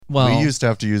Well, we used to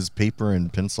have to use paper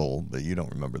and pencil, but you don't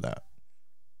remember that.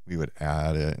 We would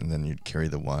add it, and then you'd carry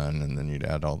the one, and then you'd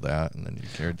add all that, and then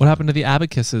you'd carry. What happened to the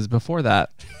abacuses before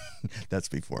that? That's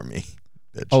before me.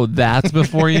 Bitch. Oh, that's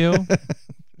before you?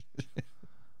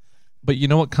 But you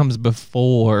know what comes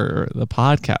before the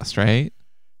podcast, right?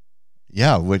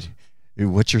 Yeah. What's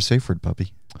your safe word,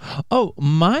 puppy? Oh,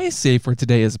 my safe word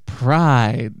today is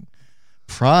pride.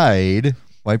 Pride?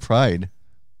 Why pride?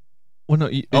 Well,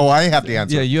 no. I have to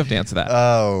answer. Yeah, you have to answer that.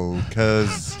 Oh,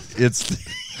 because it's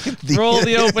Roll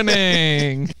the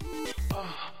opening.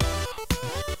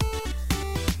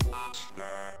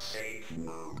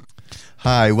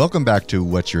 Hi, welcome back to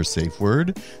What's Your Safe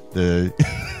Word, the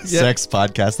sex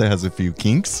podcast that has a few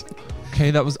kinks. Okay,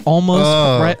 that was almost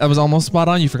right. That was almost spot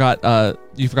on. You forgot the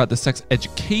sex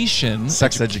education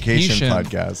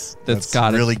podcast. That's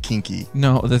got really kinky.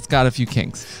 No, that's got a few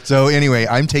kinks. So anyway,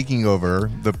 I'm taking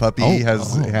over. The puppy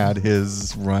has had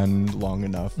his run long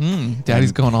enough.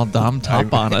 Daddy's going all dumb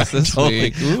top on us this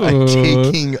week. I'm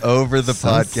taking over the so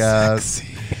podcast.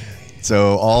 Sexy.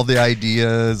 So all the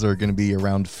ideas are going to be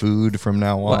around food from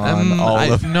now on.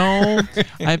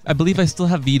 I believe I still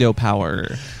have veto power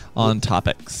on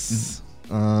topics.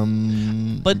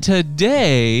 But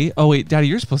today, oh wait, Daddy,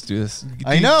 you're supposed to do this.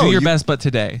 I know. Do your best, but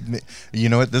today. You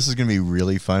know what? This is going to be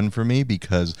really fun for me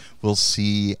because we'll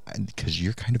see. Because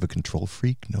you're kind of a control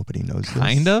freak. Nobody knows this.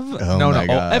 Kind of? Oh no. God.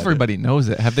 Oh, everybody knows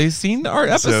it. Have they seen our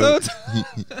episodes?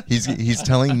 So he's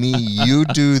telling me you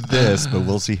do this, but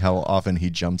we'll see how often he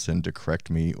jumps in to correct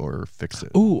me or fix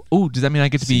it. Ooh, does that mean I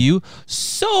get to be you?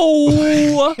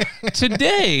 So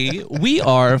today we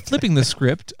are flipping the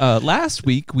script. Last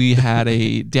week we had a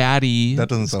daddy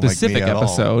specific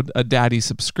episode, a daddy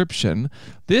subscription.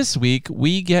 This week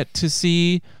we get to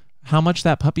see how much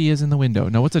that puppy is in the window.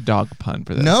 No, it's a dog pun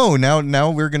for this. No, now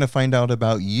we're going to find out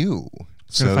about you.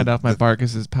 We're going to find out if my bark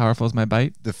is as powerful as my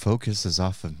bite. The focus is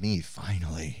off of me,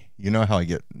 finally. You know how I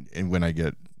get when I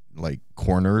get like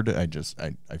cornered, I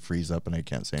freeze up and I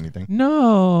can't say anything.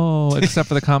 No, except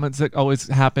for the comments that always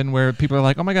happen where people are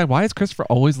like, "Oh my God, why is Christopher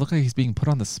always look like he's being put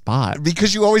on the spot?"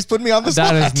 Because you always put me on the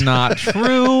spot. That is not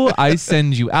true. I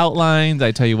send you outlines.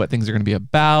 I tell you what things are going to be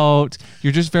about.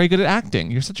 You're just very good at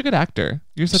acting. You're such a good actor.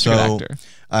 You're such a good actor.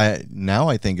 Now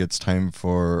I think it's time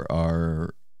for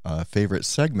our favorite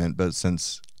segment, but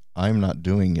since I'm not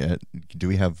doing it, do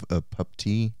we have a pup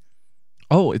tea?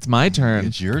 Oh, it's my turn.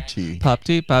 It's your tea. Pup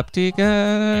tea, pup tea.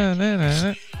 And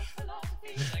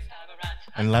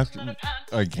left,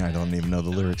 I don't even know the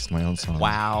lyrics to my own song.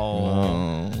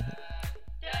 Wow. Oh.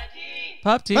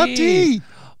 Pup tea. Pup tea.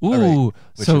 Ooh. Right.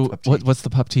 So what's the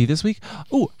pup tea this week?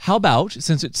 Ooh, how about,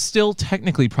 since it's still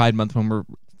technically Pride Month when we're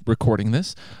recording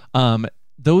this,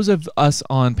 those of us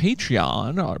on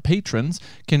Patreon, our patrons,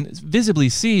 can visibly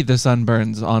see the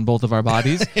sunburns on both of our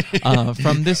bodies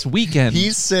from this weekend.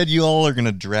 He said you all are going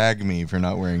to drag me for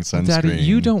not wearing sunscreen. Daddy,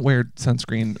 you don't wear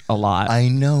sunscreen a lot. I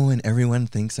know, and everyone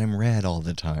thinks I'm red all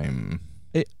the time.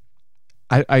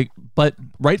 But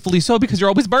rightfully so, because you're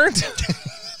always burnt.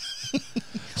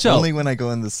 So, only when I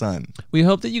go in the sun. We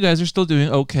hope that you guys are still doing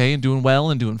okay and doing well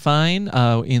and doing fine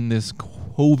in this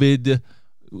COVID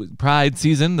Pride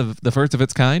season, the first of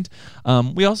its kind.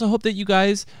 We also hope that you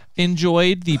guys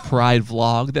enjoyed the Pride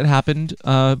vlog that happened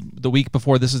the week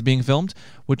before this was being filmed,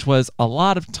 which was a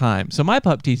lot of time. So my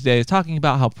pup tea today is talking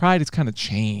about how Pride has kind of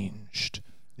changed.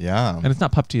 Yeah. And it's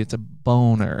not pup tea, it's a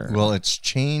boner. Well, it's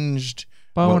changed.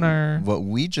 Boner. What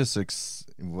we just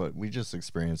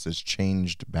experienced is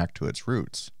changed back to its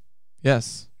roots.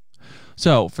 Yes.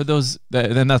 So for those,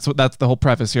 then that's the whole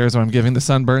preface here is what I'm giving. The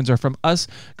sunburns are from us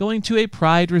going to a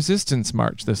Pride Resistance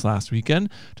March this last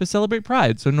weekend to celebrate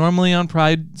Pride. So normally on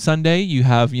Pride Sunday, you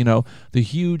have, the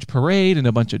huge parade and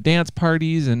a bunch of dance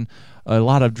parties and a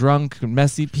lot of drunk,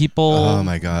 messy people. Oh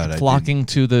my God. Flocking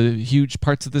to the huge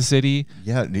parts of the city.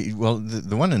 Yeah. Well,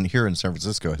 the one here in San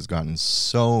Francisco has gotten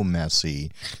so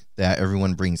messy that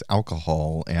everyone brings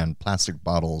alcohol and plastic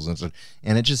bottles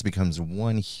and it just becomes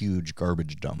one huge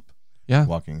garbage dump. Yeah.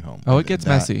 Walking home. Oh, it gets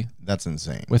messy. That's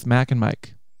insane. With Mac and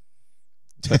Mike.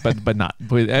 But not.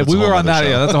 We were on that.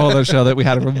 Yeah, that's a whole other show that we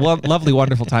had a lovely,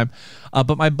 wonderful time.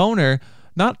 But my boner,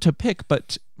 not to pick,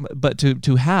 but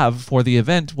to have for the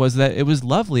event was that it was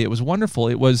lovely. It was wonderful.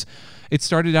 It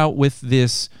started out with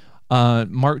this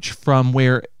march from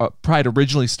where Pride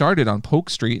originally started on Polk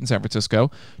Street in San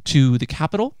Francisco to the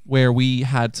Capitol, where we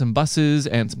had some buses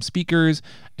and some speakers,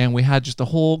 and we had just the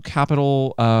whole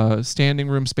Capitol standing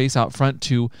room space out front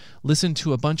to listen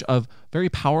to a bunch of very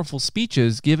powerful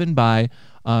speeches given by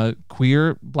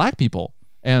queer Black people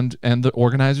and the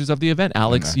organizers of the event,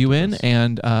 Alex Ewan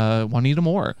and Juanita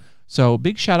Moore. So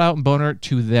big shout out and boner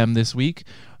to them this week.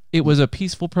 it was a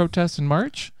peaceful protest in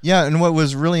March. Yeah, and what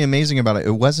was really amazing about it,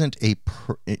 it wasn't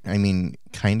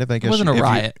kind of, I guess. It wasn't a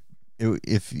riot.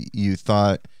 If you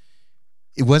thought,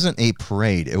 it wasn't a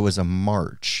parade, it was a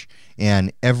march,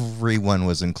 and everyone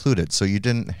was included. So you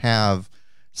didn't have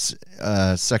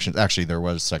sections. Actually, there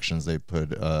was sections. They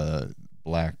put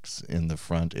blacks in the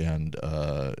front and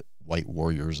white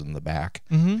warriors in the back.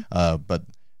 But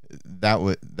that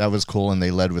was cool, and they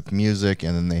led with music,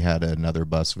 and then they had another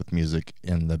bus with music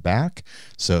in the back.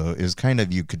 So it was kind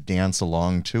of, you could dance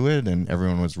along to it, and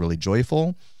everyone was really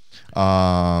joyful.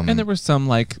 And there was some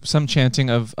chanting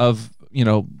of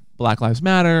Black Lives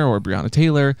Matter or Breonna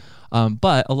Taylor,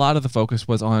 but a lot of the focus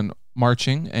was on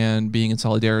marching and being in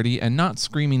solidarity and not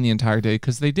screaming the entire day,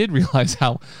 because they did realize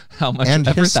how much and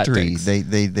effort history. that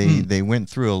takes. They went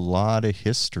through a lot of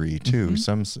history too.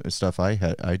 Some stuff I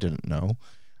didn't know,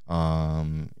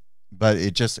 but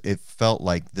it felt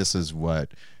like this is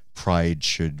what Pride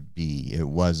should be. It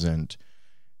wasn't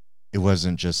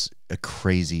just a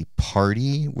crazy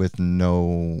party with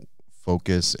no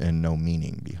focus and no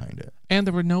meaning behind it. And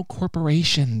there were no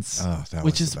corporations,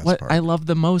 which is what part. I love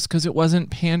the most, because it wasn't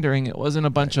pandering. It wasn't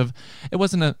it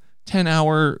wasn't a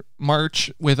 10-hour march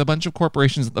with a bunch of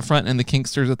corporations at the front and the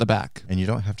Kinksters at the back. And you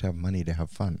don't have to have money to have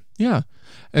fun. Yeah.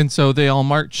 And so they all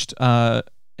marched,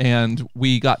 and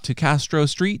we got to Castro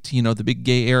Street, the big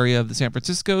gay area of the San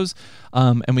Franciscos.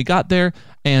 And we got there.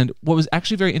 And what was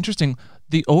actually very interesting,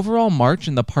 the overall march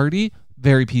and the party,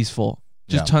 very peaceful.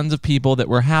 Just tons of people that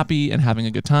were happy and having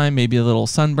a good time, maybe a little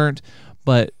sunburnt,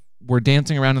 but were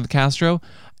dancing around in the Castro.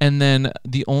 And then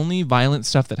the only violent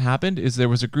stuff that happened is there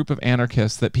was a group of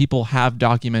anarchists that people have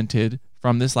documented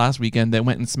from this last weekend that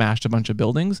went and smashed a bunch of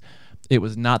buildings. It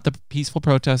was not the peaceful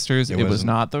protesters. It was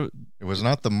not the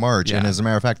march. Yeah. And as a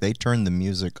matter of fact, they turned the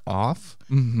music off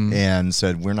and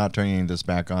said, we're not turning this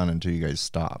back on until you guys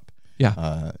stop.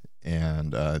 Yeah.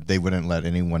 And they wouldn't let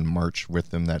anyone march with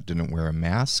them that didn't wear a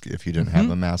mask. If you didn't have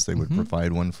a mask, they would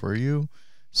provide one for you.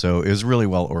 So it was really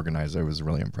well organized. I was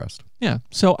really impressed. Yeah.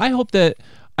 So I hope that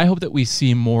we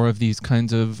see more of these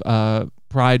kinds of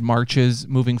pride marches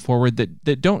moving forward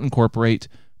that don't incorporate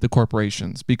the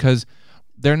corporations, because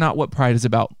they're not what Pride is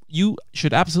about. You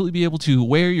should absolutely be able to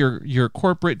wear your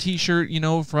corporate T-shirt,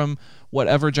 from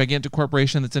whatever gigantic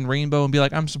corporation that's in rainbow, and be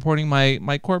like, I'm supporting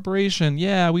my corporation.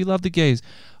 Yeah, we love the gays.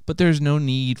 But there's no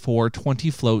need for 20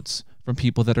 floats from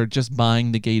people that are just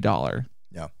buying the gay dollar.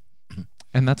 Yeah.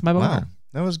 And that's my boner. Wow.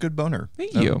 That was good boner.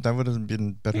 Thank you. That would have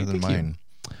been better than mine,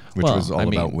 which Well, was all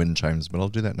about wind chimes, but I'll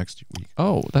do that next week.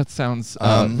 Oh, that sounds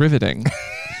riveting.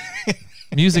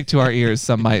 Music to our ears,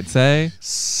 some might say.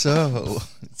 So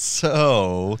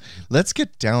let's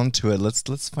get down to it.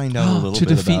 Let's find out a little bit about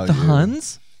to defeat the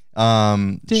Huns?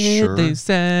 Did sure. they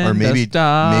send or maybe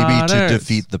to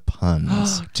defeat the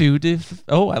puns.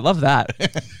 Oh, I love that.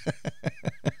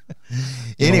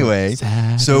 Anyway,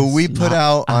 so we put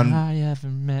out on. I ever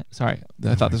met. Sorry,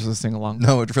 I thought this was a sing along.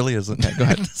 No, it really isn't. Okay, go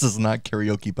ahead. This is not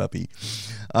Karaoke Puppy.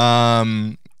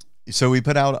 So we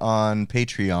put out on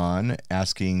Patreon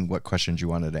asking what questions you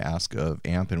wanted to ask of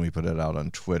AMP, and we put it out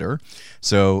on Twitter.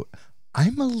 So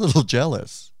I'm a little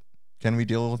jealous. Can we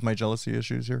deal with my jealousy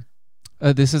issues here?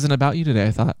 This isn't about you today,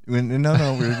 I thought.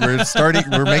 No, we're starting.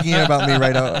 We're making it about me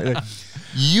right now.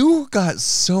 You got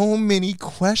so many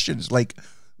questions. Like,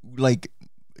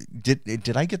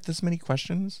 did I get this many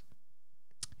questions?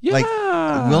 Yeah. Like,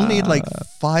 we'll need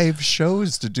 5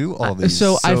 shows to do all these.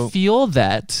 So I feel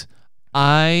that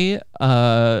I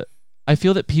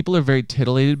feel that people are very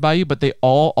titillated by you, but they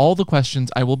all the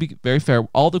questions, I will be very fair,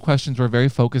 all the questions were very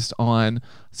focused on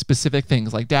specific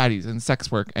things like daddies and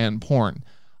sex work and porn.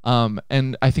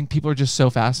 And I think people are just so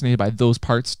fascinated by those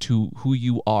parts to who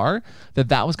you are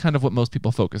that was kind of what most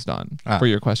people focused on for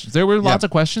your questions. There were lots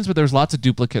of questions, but there's lots of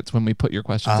duplicates when we put your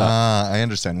questions up. I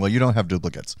understand. Well, you don't have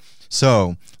duplicates.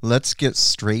 So let's get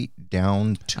straight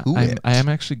down to it. I am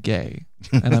actually gay,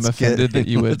 and I'm offended that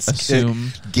you would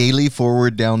assume. Gaily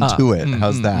forward down to it.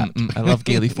 How's that? I love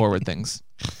gaily forward things.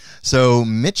 So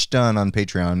Mitch Dunn on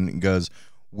Patreon goes,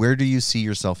 where do you see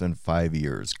yourself in 5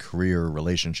 years? Career,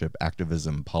 relationship,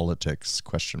 activism, politics, ?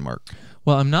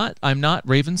 Well, I'm not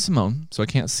Raven Simone, so I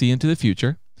can't see into the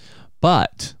future.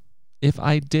 But if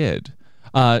I did,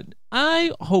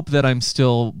 I hope that I'm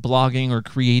still blogging or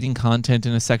creating content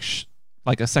in a sex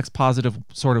positive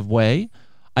sort of way.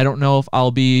 I don't know if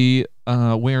I'll be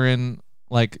wearing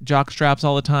jock straps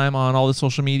all the time on all the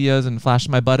social medias and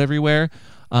flashing my butt everywhere.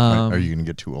 Are you going to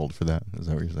get too old for that? Is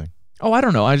that what you're saying? Oh, I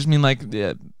don't know. I just mean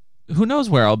who knows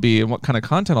where I'll be and what kind of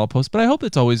content I'll post, but I hope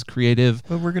it's always creative.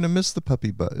 But we're going to miss the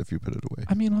puppy butt if you put it away.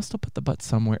 I mean, I'll still put the butt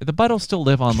somewhere. The butt will still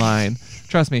live online.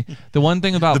 Trust me. The one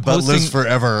thing about the butt posting lives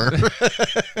forever.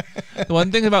 the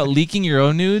one thing about leaking your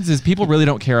own nudes is people really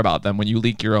don't care about them when you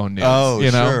leak your own nudes. Oh,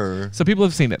 you know? sure. So people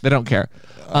have seen it. They don't care.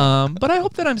 But I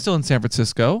hope that I'm still in San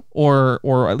Francisco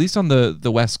or at least on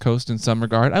the West Coast in some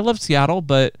regard. I love Seattle,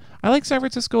 but I like San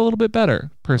Francisco a little bit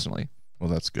better, personally. Well,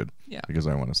 that's good. Yeah. Because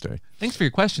I want to stay. Thanks for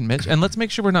your question, Mitch. And let's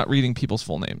make sure we're not reading people's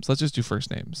full names. Let's just do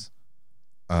first names.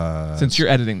 Since you're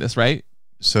editing this, right?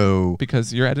 So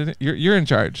because you're editing, you're in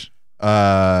charge.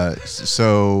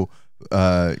 So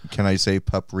can I say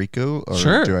Pup Rico, or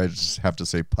sure. do I just have to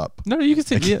say Pup? No, you can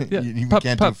say yeah. You Pup,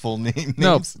 can't Pup. do full names.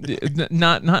 No,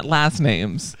 not last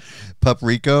names. Pup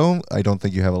Rico. I don't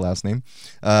think you have a last name.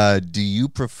 Do you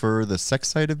prefer the sex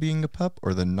side of being a pup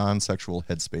or the non-sexual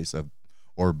headspace of,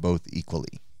 or both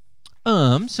equally?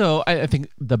 So I think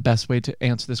the best way to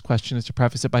answer this question is to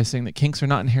preface it by saying that kinks are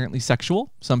not inherently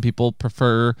sexual. Some people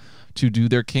prefer to do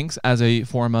their kinks as a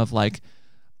form of like,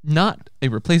 not a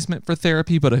replacement for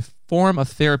therapy, but a form of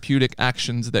therapeutic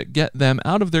actions that get them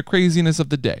out of their craziness of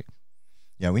the day.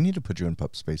 Yeah, we need to put you in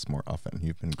pup space more often.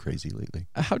 You've been crazy lately.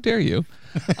 How dare you?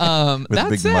 With that a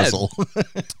big said, muzzle.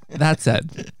 That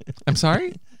said, I'm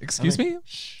sorry. Excuse me.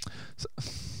 So,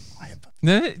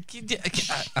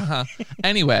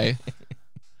 Anyway,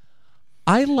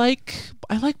 I like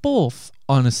both.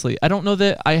 Honestly, I don't know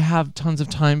that I have tons of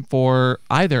time for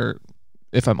either.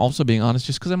 If I'm also being honest,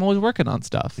 just because I'm always working on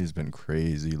stuff. He's been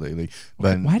crazy lately.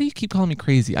 But why do you keep calling me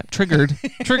crazy? I'm triggered.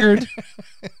 Triggered.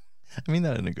 I mean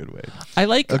that in a good way. I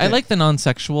like the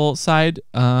non-sexual side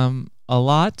a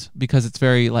lot because it's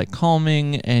very like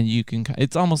calming and you can.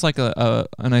 It's almost like a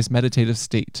nice meditative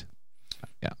state.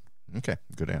 Yeah. Okay.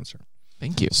 Good answer.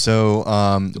 Thank you. So,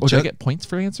 did I get points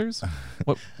for answers?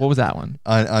 What was that one?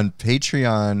 On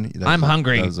Patreon, I'm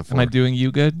hungry. Am I doing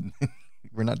you good?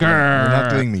 We're not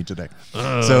doing me today.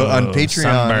 So on Patreon,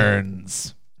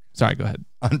 sunburns. Sorry, go ahead.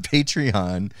 On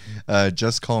Patreon,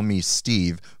 just call me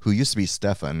Steve, who used to be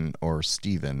Stefan or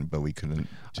Steven, but we couldn't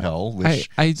tell.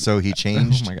 So he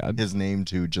changed his name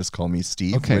to just call me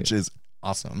Steve, which is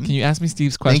awesome. Can you ask me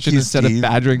Steve's question instead of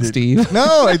badgering Steve?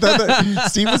 No, I thought that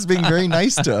Steve was being very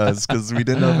nice to us because we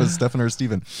didn't know if it was Stefan or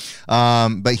Steven.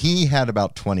 But he had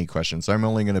about 20 questions, so I'm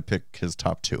only going to pick his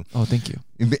top 2. Oh, thank you.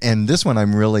 And this one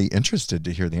I'm really interested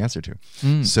to hear the answer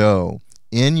to. So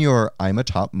in your I'm a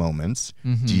Top moments,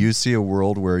 do you see a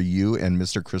world where you and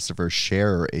Mr. Christopher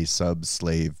share a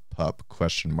sub-slave pup ?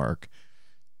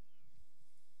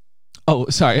 Oh,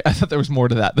 sorry. I thought there was more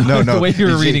to that. No. The way you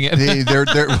were reading it.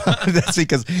 That's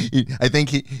because I think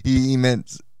he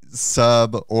meant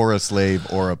sub or a slave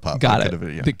or a pup. Got it.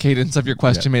 Yeah. The cadence of your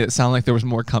question made it sound like there was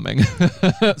more coming.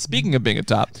 Speaking of being a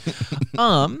top.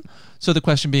 So the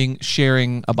question being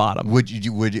sharing a bottom.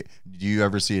 Do you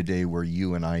ever see a day where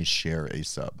you and I share a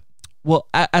sub? Well,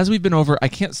 as we've been over, I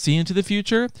can't see into the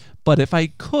future, but if I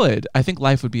could, I think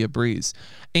life would be a breeze.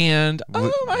 And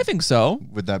I think so.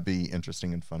 Would that be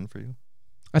interesting and fun for you?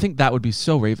 I think that would be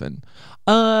so Raven.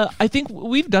 I think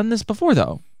we've done this before,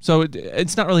 though. So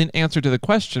it's not really an answer to the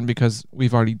question because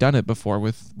we've already done it before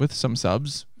with some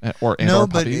subs or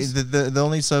puppies. But the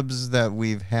only subs that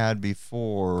we've had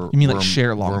before you mean like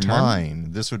share long term?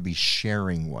 Mine. This would be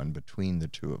sharing one between the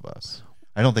two of us.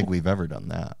 I don't think we've ever done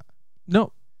that.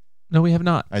 No, we have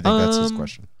not. I think that's his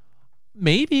question.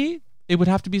 Maybe. It would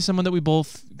have to be someone that we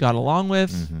both got along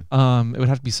with. It would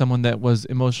have to be someone that was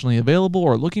emotionally available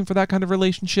or looking for that kind of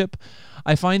relationship.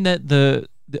 I find that the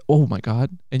oh my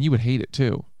God, and you would hate it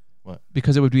too. What?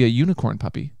 Because it would be a unicorn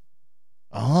puppy.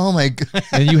 Oh my God.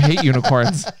 And you hate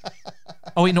unicorns.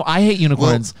 Oh wait, no, I hate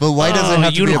unicorns. Well, but why does it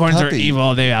have to be a puppy? Unicorns are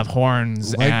evil. They have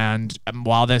horns. Why? And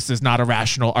while this is not a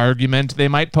rational argument, they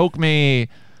might poke me.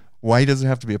 Why does it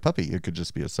have to be a puppy? It could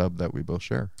just be a sub that we both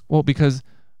share. Well, because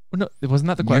no, wasn't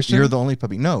that the question? You're the only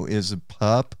puppy. No, is a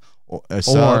pup, or a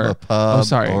sub, a pup,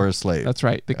 or a slave? That's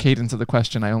right. The cadence of the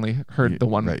question, I only heard the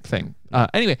one thing.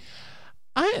 Anyway,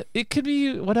 it could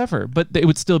be whatever, but it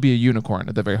would still be a unicorn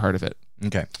at the very heart of it.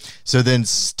 Okay. So then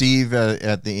Steve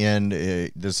at the end,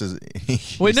 this is...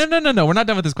 Wait, no. We're not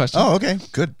done with this question. Oh, okay.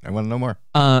 Good. I want to know more.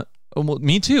 Well,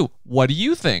 me too. What do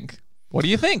you think? I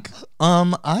think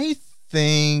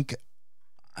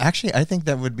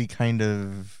that would be kind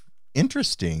of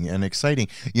interesting and exciting.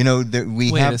 You know, that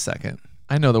we Wait a second.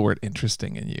 I know the word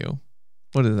interesting in you.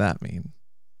 What does that mean?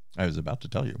 I was about to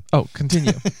tell you. Oh,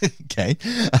 continue. Okay.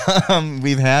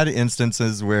 We've had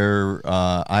instances where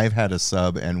I've had a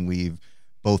sub and we've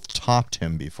both topped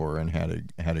him before and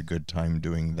had a good time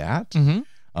doing that.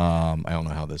 I don't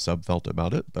know how the sub felt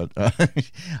about it, but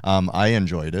I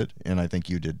enjoyed it, and I think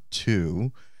you did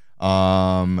too.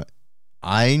 I'm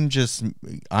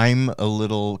a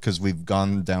little, because we've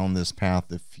gone down this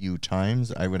path a few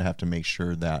times. I would have to make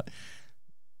sure that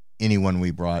anyone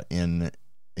we brought in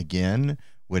again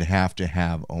would have to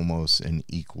have almost an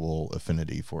equal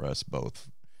affinity for us both.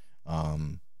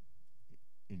 I'm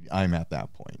at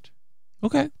that point.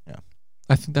 Okay. Yeah.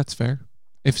 I think that's fair.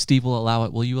 If Steve will allow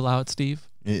it, will you allow it, Steve?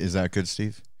 Is that good,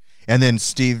 Steve? And then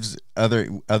Steve's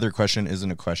other question isn't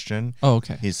a question. Oh,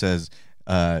 okay. He says,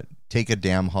 take a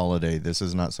damn holiday. This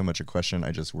is not so much a question.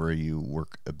 I just worry you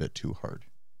work a bit too hard,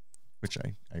 which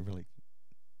I really...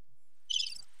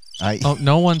 Oh,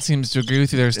 no one seems to agree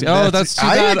with you there, Steve. Oh, that's too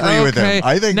bad. I agree with him.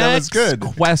 I think that was good.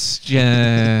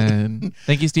 Question.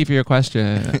 Thank you, Steve, for your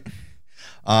question.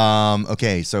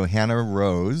 Okay, so Hannah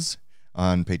Rose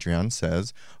on Patreon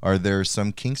says, are there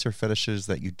some kinks or fetishes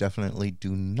that you definitely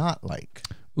do not like?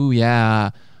 Ooh,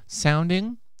 yeah.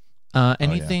 Sounding.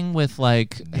 Anything with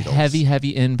like Needles.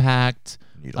 heavy impact.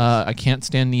 Needles. I can't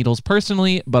stand needles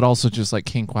personally, but also just like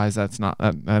kink wise, that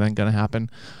ain't gonna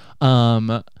happen.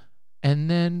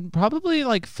 And then probably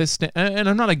like fisting, and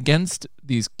I'm not against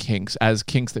these kinks as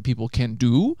kinks that people can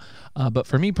do, but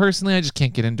for me personally, I just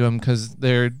can't get into them because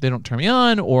they don't turn me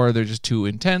on, or they're just too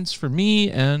intense for me,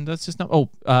 and that's just not.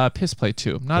 Oh, piss play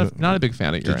too. Not a big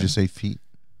fan of urine. Did you say feet?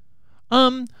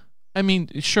 I mean,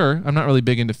 sure. I'm not really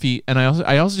big into feet, and I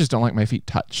also just don't like my feet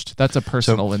touched. That's a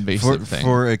personal invasive thing.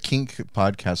 For a kink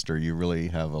podcaster, you really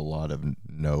have a lot of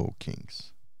no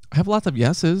kinks. I have lots of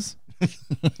yeses.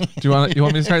 You want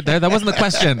me to start there? That wasn't the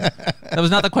question. That was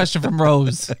not the question from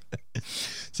Rose.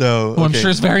 So who I'm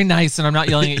sure is very nice, and I'm not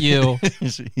yelling at you.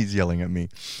 He's yelling at me.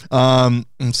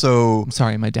 So I'm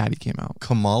sorry, my daddy came out.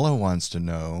 Kamala wants to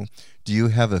know, do you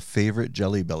have a favorite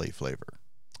Jelly Belly flavor?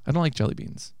 I don't like jelly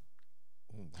beans.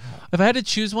 If I had to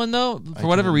choose one though, for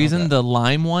whatever reason, the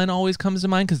lime one always comes to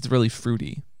mind because it's really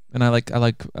fruity, and I like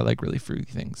really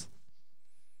fruity things.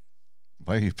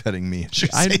 Why are you petting me?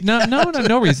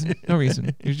 No reason. No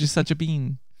reason. You're just such a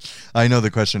bean. I know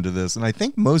the question to this, and I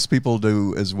think most people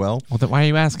do as well. Well, then why are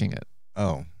you asking it?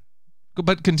 Oh.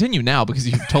 But continue now, because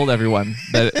you've told everyone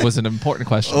that it was an important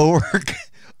question.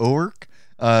 Ork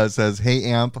says, hey,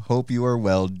 Amp, hope you are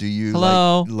well. Do you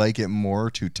like it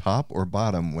more to top or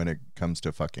bottom when it comes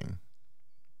to fucking?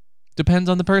 Depends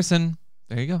on the person.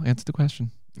 There you go. Answer the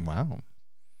question. Wow.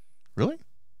 Really?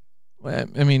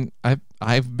 I mean,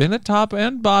 I've been at top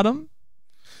and bottom.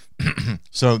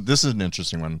 So this is an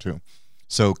interesting one too.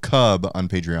 So Cub on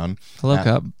Patreon. Hello,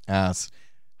 Cub. Asks,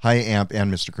 hi, Amp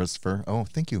and Mr. Christopher. Oh,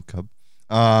 thank you, Cub.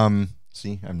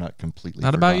 See, I'm not completely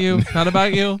Not about you. Not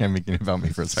about you. I'm making it about me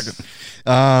for a second.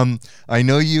 I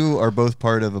know you are both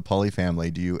part of a poly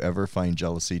family. Do you ever find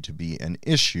jealousy to be an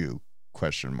issue? ?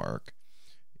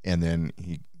 And then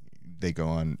they go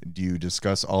on, do you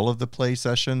discuss all of the play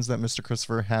sessions that Mr.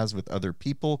 Christopher has with other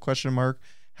people? ?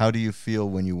 How do you feel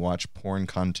when you watch porn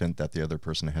content that the other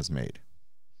person has made?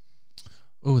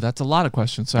 Oh, that's a lot of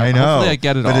questions. So I know, hopefully I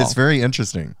get it all. But it's very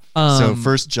interesting. So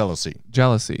first, jealousy.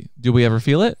 Jealousy. Do we ever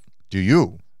feel it? Do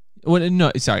you? Well,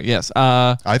 no, sorry. Yes.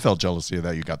 I felt jealousy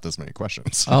that you got this many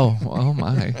questions. Oh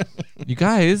my. You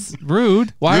guys,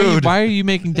 rude. Why are you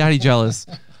making daddy jealous?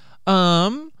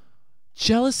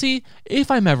 Jealousy,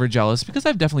 if I'm ever jealous, because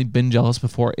I've definitely been jealous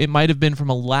before, it might have been from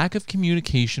a lack of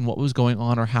communication, what was going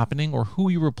on or happening, or who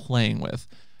you were playing with.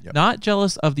 Yep. Not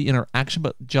jealous of the interaction,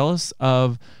 but jealous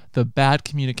of the bad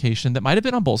communication that might have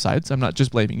been on both sides. I'm not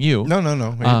just blaming you. No.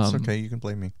 It's okay. You can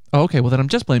blame me. Oh, okay. Well, then I'm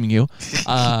just blaming you.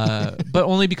 But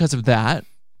only because of that.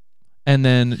 And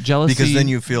then jealousy. Because then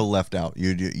you feel left out.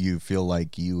 You feel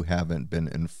like you haven't been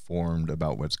informed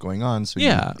about what's going on. So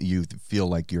you feel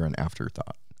like you're an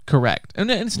afterthought. Correct. And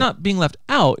it's not being left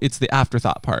out, it's the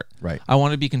afterthought part. Right. I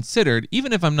want to be considered,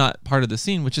 even if I'm not part of the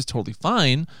scene, which is totally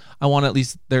fine. I want at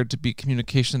least there to be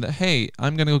communication that, hey,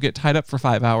 I'm going to go get tied up for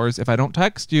 5 hours. If I don't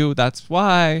text you, that's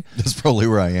why. That's probably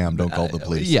where I am. Don't call the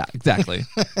police. Yeah, exactly.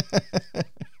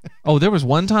 Oh, there was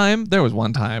one time.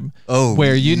 Oh,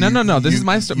 where no. This is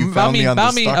my story. About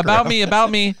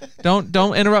me.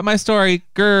 Don't interrupt my story.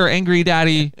 Grr, angry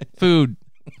daddy, food,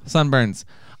 sunburns.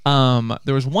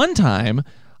 There was one time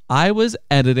I was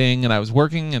editing and I was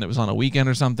working and it was on a weekend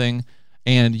or something,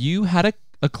 and you had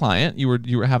a client. You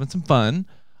were having some fun,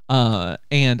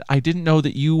 and I didn't know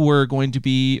that you were going to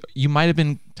be. You might have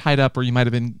been tied up or you might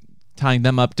have been tying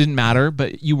them up. Didn't matter,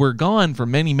 but you were gone for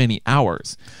many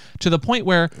hours, to the point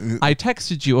where I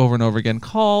texted you over and over again,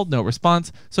 called, no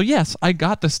response. So yes, I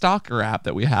got the Stalker app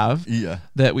that we have,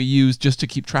 that we use just to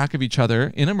keep track of each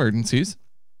other in emergencies.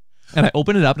 And I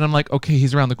open it up and I'm like, okay,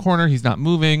 he's around the corner. He's not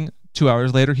moving. 2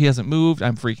 hours later, he hasn't moved.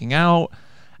 I'm freaking out.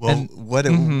 Well, And- what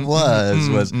it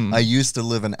was I used to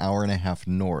live an hour and a half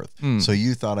north. So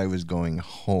you thought I was going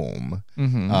home,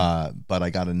 but I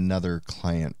got another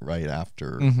client right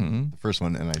after the first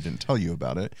one, and I didn't tell you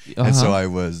about it. And so I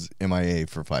was MIA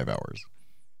for 5 hours.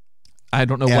 I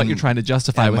don't know what you're trying to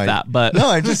justify with that, but no,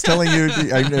 I'm just telling you.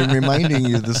 I'm reminding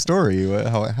you the story,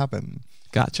 how it happened.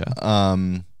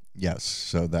 Gotcha. Yes,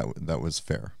 so that was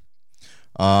fair.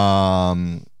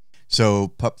 So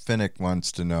Pup Finnick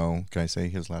wants to know. Can I say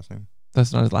his last name?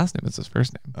 That's not his last name. It's his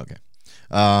first name. Okay.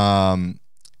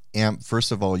 Amp,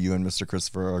 first of all, you and Mr.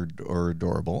 Christopher are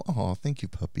adorable. Oh, thank you,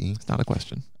 puppy. It's not a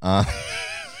question.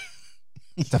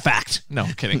 It's a fact. No,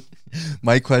 I'm kidding.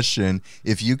 My question,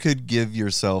 if you could give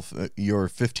yourself, your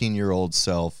 15-year-old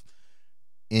self,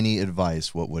 any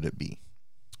advice, what would it be?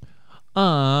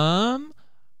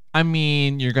 I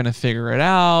mean, you're going to figure it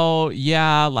out.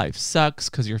 Yeah, life sucks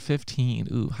because you're 15.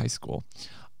 Ooh, high school.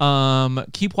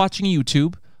 Keep watching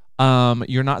YouTube.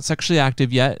 You're not sexually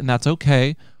active yet, and that's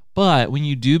okay. But when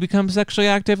you do become sexually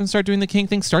active and start doing the kink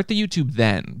thing, start the YouTube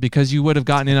then, because you would have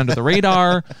gotten in under the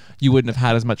radar. You wouldn't have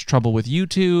had as much trouble with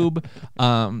YouTube.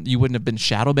 You wouldn't have been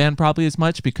shadow banned probably as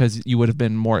much because you would have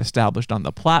been more established on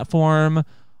the platform.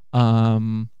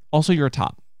 Also, you're a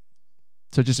top.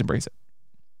 So just embrace it.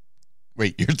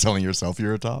 Wait, you're telling yourself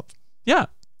you're a top? Yeah.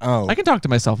 Oh. I can talk to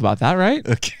myself about that, right?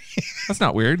 Okay. That's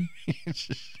not weird.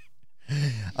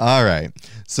 All right.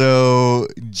 So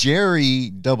Jerry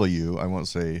W, I won't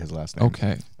say his last name.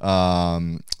 Okay.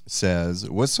 Says,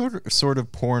 what sort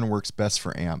of porn works best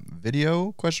for Amp?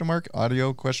 Video? ?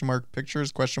 Audio ?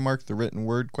 Pictures ? The written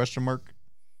word ?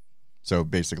 So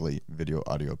basically, video,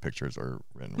 audio, pictures, or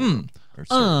written word. Or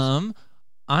stories.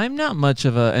 I'm not much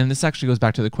of a, and this actually goes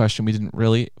back to the question we didn't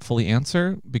really fully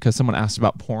answer because someone asked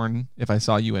about porn. If I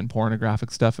saw you in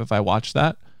pornographic stuff, if I watched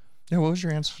that. Yeah, what was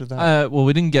your answer to that? Well,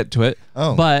 we didn't get to it.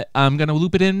 Oh. But I'm going to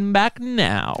loop it in back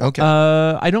now. Okay.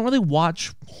 I don't really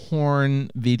watch porn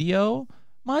video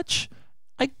much.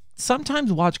 I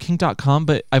sometimes watch kink.com,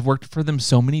 but I've worked for them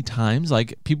so many times.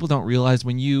 Like, people don't realize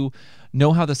when you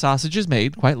know how the sausage is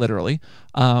made, quite literally,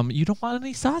 you don't want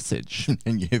any sausage.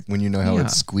 And when you know how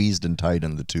it's squeezed and tied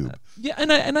in the tube. Yeah,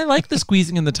 and I like the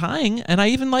squeezing and the tying, and I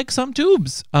even like some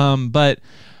tubes. But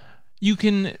you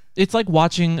can, it's like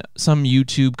watching some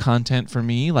YouTube content for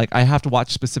me. Like, I have to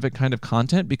watch specific kind of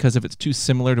content because if it's too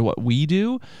similar to what we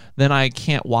do, then I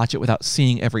can't watch it without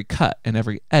seeing every cut and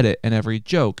every edit and every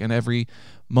joke and every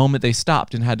moment they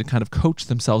stopped and had to kind of coach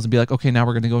themselves and be like, okay, now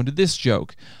we're going to go into this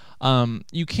joke.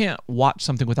 You can't watch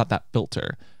something without that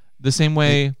filter. The same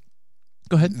way,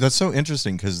 go ahead. That's so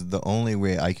interesting because the only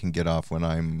way I can get off when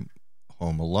I'm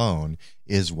home alone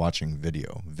is watching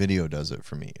video. Video does it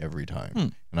for me every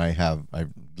time. And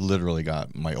I've literally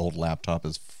got, my old laptop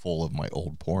is full of my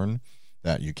old porn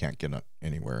that you can't get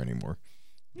anywhere anymore.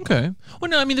 Okay. Well,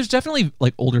 no, I mean, there's definitely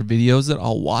like older videos that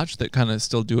I'll watch that kind of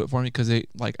still do it for me because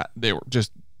they were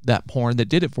just that porn that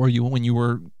did it for you when you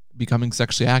were becoming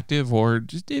sexually active, or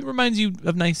just it reminds you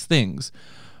of nice things.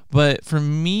 But for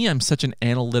me, I'm such an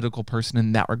analytical person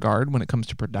in that regard when it comes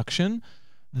to production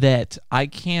that I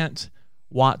can't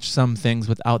watch some things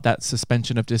without that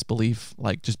suspension of disbelief,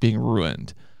 like just being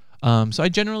ruined. So I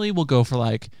generally will go for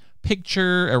like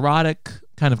picture, erotic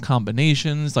kind of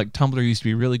combinations. Like Tumblr used to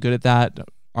be really good at that.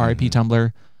 R.I.P.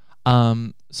 Tumblr.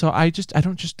 So I just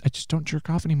don't jerk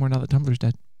off anymore now that Tumblr's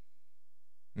dead.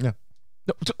 Yeah.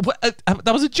 No, what?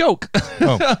 That was a joke.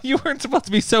 Oh. You weren't supposed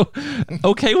to be so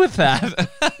okay with that.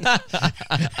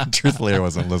 Truthfully, I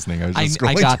wasn't listening. I was just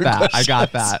I got that. I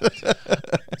got that.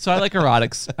 So I like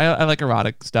erotics. I like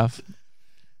erotic stuff.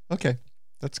 Okay,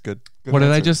 that's good. Good what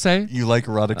answer. did I just say? You like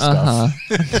erotic stuff.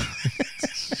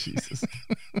 Jesus.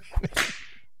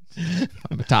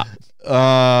 I'm the top.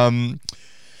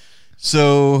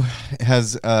 So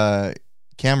has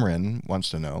Cameron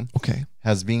wants to know. Okay.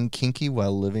 Has being kinky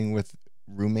while living with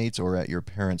roommates or at your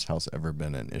parents' house ever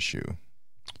been an issue?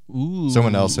 Ooh.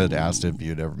 Someone else had asked if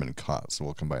you'd ever been caught, so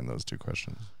we'll combine those two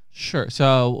questions. Sure.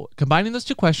 So combining those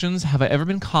two questions, have I ever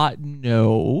been caught?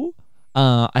 No.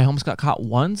 I almost got caught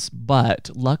once, but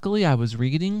luckily I was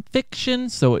reading fiction,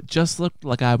 so it just looked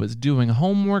like I was doing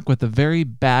homework with a very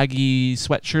baggy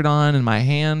sweatshirt on in my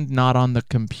hand, not on the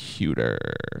computer.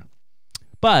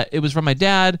 But it was from my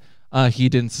dad. He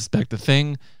didn't suspect a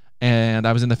thing, and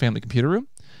I was in the family computer room.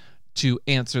 To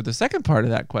answer the second part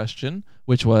of that question,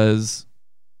 which was...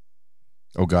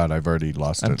 Oh, God, I've already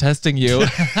lost it. I'm testing you.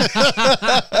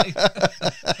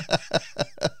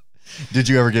 Did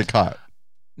you ever get caught?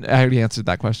 I already answered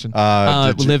that question.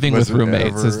 Did you- Living was with it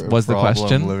roommates ever was a the problem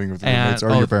question. Living with roommates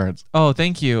or your parents? Oh,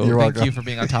 thank you. You're Thank welcome. you for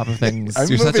being on top of things. I'm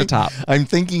You're such a moving- top. I'm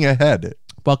thinking ahead.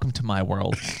 Welcome to my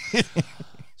world.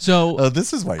 So Oh,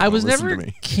 this is why you I don't was listen never to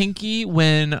me. kinky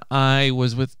when I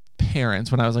was with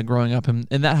parents, when I was like growing up in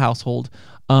that household.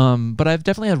 But I've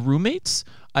definitely had roommates.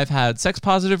 I've had sex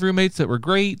positive roommates that were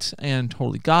great and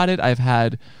totally got it. I've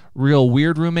had real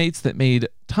weird roommates that made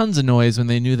tons of noise when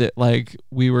they knew that like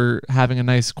we were having a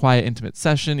nice, quiet, intimate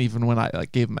session, even when I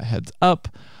like gave them a heads up.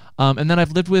 And then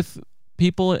I've lived with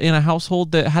people in a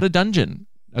household that had a dungeon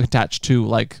attached to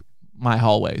like my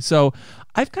hallway. So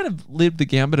I've kind of lived the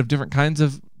gambit of different kinds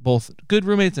of both good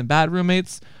roommates and bad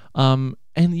roommates. And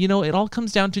you know, it all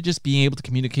comes down to just being able to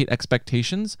communicate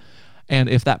expectations. And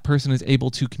if that person is able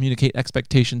to communicate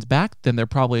expectations back, then they're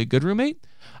probably a good roommate.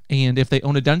 And if they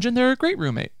own a dungeon, they're a great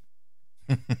roommate.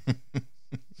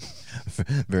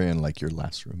 Very unlike your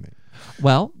last roommate.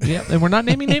 Well, yeah, and we're not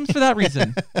naming names for that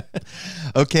reason.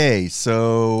 Okay,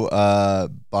 so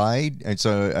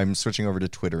so I'm switching over to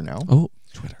Twitter now. Oh,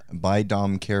 Twitter. By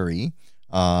Dom Carey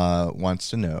wants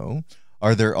to know,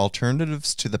 are there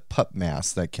alternatives to the pup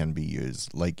mask that can be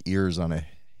used, like ears on a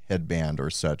headband or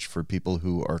such, for people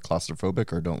who are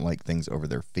claustrophobic or don't like things over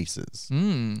their faces?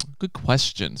 Good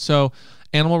question. So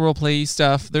animal roleplay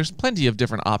stuff, there's plenty of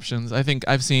different options. I think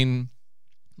I've seen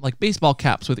like baseball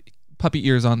caps with puppy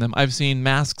ears on them. I've seen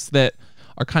masks that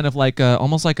are kind of like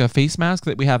almost like a face mask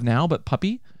that we have now, but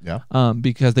puppy. Yeah.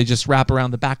 Because they just wrap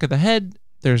around the back of the head.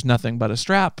 There's nothing but a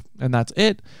strap, and that's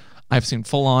it. I've seen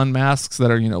full-on masks that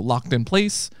are, you know, locked in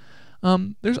place.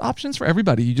 There's options for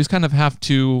everybody. You just kind of have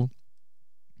to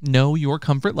know your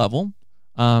comfort level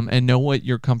and know what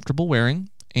you're comfortable wearing.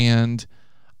 And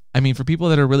I mean, for people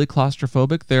that are really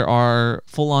claustrophobic, there are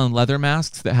full-on leather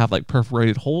masks that have like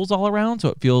perforated holes all around, so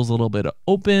it feels a little bit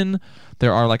open.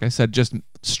 There are, like I said, just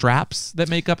straps that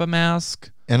make up a mask.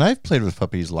 And I've played with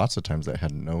puppies lots of times that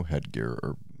had no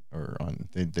headgear or on.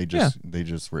 They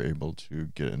just were able to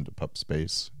get into pup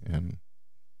space and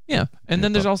And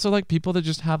then there's also like people that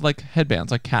just have like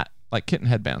headbands, like kitten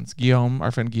headbands. Guillaume,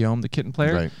 our friend Guillaume, the kitten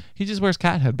player, right. He just wears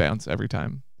cat headbands every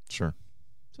time. Sure.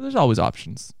 So there's always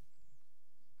options.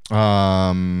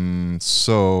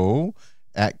 So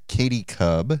at Katie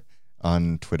Cub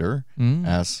on Twitter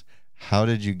asks, how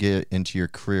did you get into your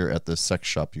career at the sex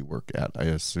shop you work at? I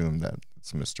assume that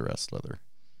it's Mr. S Leather.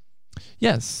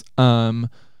 Yes.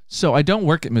 So I don't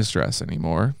work at Mr. S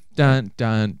anymore. Dun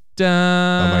dun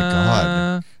dun. Oh my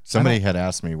God. Somebody had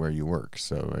asked me where you work,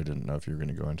 so I didn't know if you were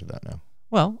going to go into that now.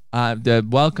 Well,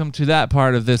 welcome to that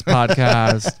part of this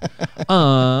podcast.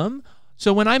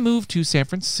 So when I moved to San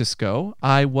Francisco,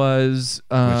 I was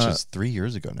which is 3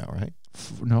 years ago now, right?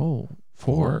 Four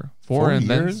and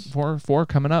years? then four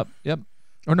coming up. Yep.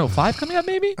 Or no, 5 coming up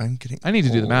maybe? I'm getting I need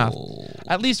to do the math. old.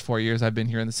 At least 4 years I've been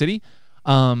here in the city.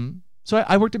 So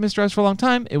I worked at Mr. S for a long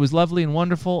time. It was lovely and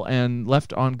wonderful and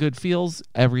left on good feels.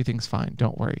 Everything's fine.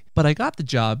 Don't worry. But I got the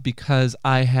job because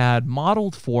I had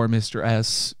modeled for Mr.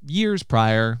 S years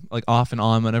prior, like off and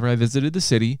on whenever I visited the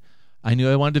city. I knew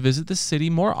I wanted to visit the city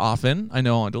more often. I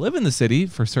know I wanted to live in the city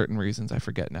for certain reasons. I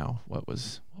forget now what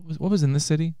was in the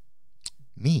city.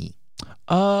 Me.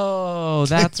 Oh,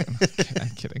 that's I'm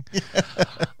kidding.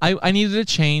 I needed a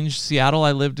change. Seattle,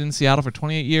 I lived in Seattle for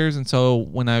 28 years, and so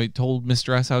when I told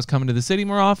Mr. S I was coming to the city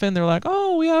more often, they're like,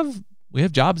 "Oh, we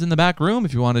have jobs in the back room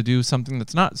if you want to do something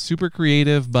that's not super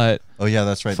creative, but oh yeah,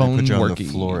 that's right. They put you on the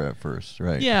floor at first,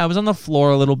 right? Yeah, I was on the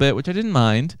floor a little bit, which I didn't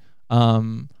mind.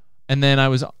 And then I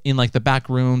was in like the back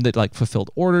room that like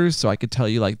fulfilled orders, so I could tell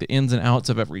you like the ins and outs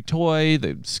of every toy,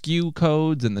 the SKU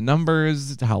codes and the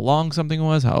numbers, how long something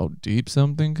was, how deep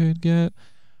something could get.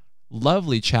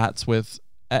 Lovely chats with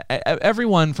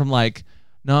everyone from like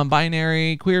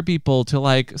non-binary queer people to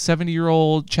like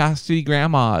 70-year-old chastity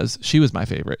grandmas. She was my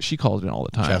favorite. She called in all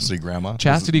the time. Chastity grandma.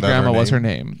 Chastity grandma was her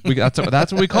name.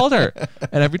 That's what we called her.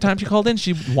 And every time she called in,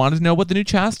 she wanted to know what the new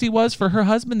chastity was for her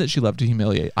husband that she loved to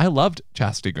humiliate. I loved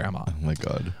chastity grandma. Oh my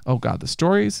God. Oh God, the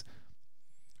stories.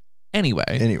 Anyway.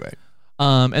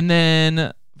 And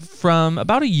then from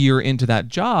about a year into that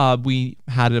job, we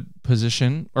had a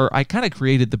position, or I kind of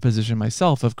created the position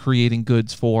myself of creating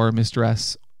goods for Mr.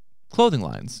 S clothing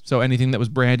lines. So anything that was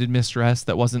branded Mr. S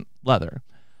that wasn't leather.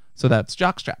 So that's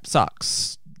jockstrap,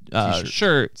 socks,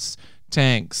 shirts,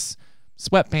 tanks,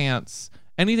 sweatpants,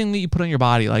 anything that you put on your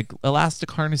body, like elastic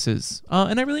harnesses.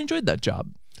 And I really enjoyed that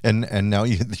job. And now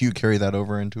you carry that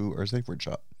over into our safe word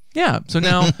shop. Yeah. So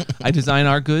now I design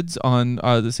our goods on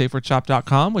the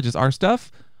safewordshop.com, which is our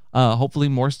stuff. Hopefully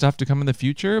more stuff to come in the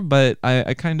future. But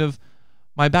I kind of,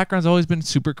 my background's always been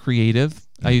super creative.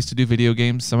 I used to do video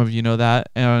games. Some of you know that.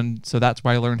 And so that's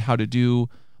where I learned how to do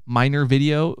minor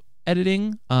video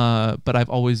editing. But I've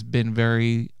always been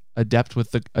very adept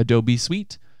with the Adobe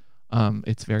Suite.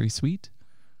 It's very sweet.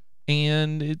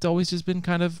 And it's always just been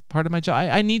kind of part of my job.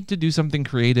 I need to do something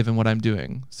creative in what I'm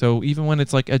doing. So even when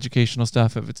it's like educational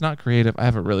stuff, if it's not creative, I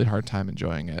have a really hard time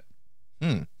enjoying it.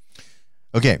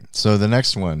 Okay, so the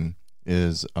next one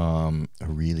is a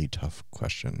really tough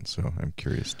question. So I'm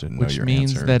curious to know your answer. Which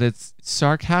means that it's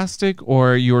sarcastic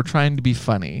or you're trying to be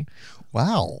funny.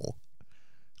 Wow.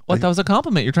 What? That was a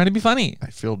compliment. You're trying to be funny. I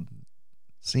feel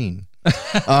seen.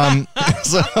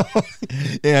 So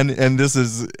and this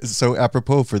is so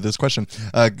apropos for this question.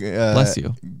 Bless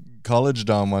you. College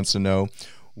Dom wants to know,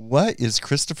 what is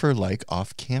Christopher like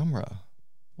off camera?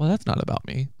 Well, that's not about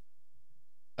me.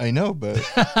 I know, but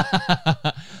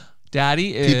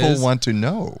Daddy is people want to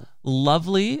know.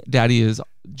 Lovely. Daddy is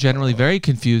generally very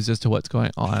confused as to what's going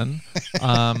on.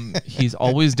 He's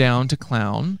always down to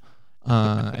clown.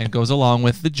 And goes along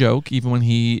with the joke, even when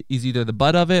he is either the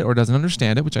butt of it or doesn't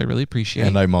understand it, which I really appreciate.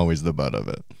 And I'm always the butt of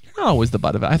it. You're not always the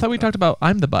butt of it. I thought we talked about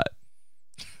I'm the butt.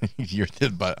 You're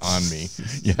the butt on me.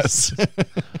 Yes.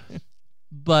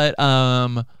 But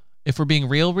if we're being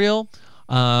real,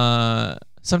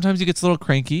 sometimes he gets a little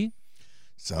cranky.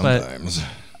 Sometimes.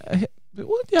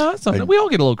 Well, yeah, sometimes. We all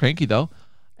get a little cranky, though.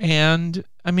 And,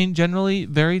 I mean, generally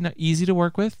very easy to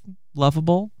work with,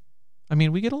 lovable. I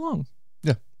mean, we get along.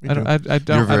 Yeah. I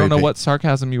don't know what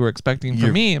sarcasm you were expecting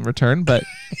from me in return, but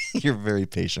you're very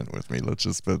patient with me. Let's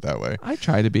just put it that way. I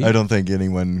try to be. I don't think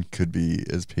anyone could be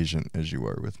as patient as you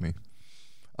are with me.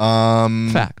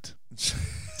 Fact.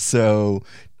 So,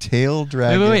 tail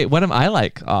dragon. Wait. What am I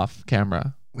like off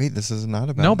camera? Wait, this is not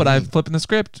about. No, but me. I'm flipping the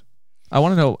script. I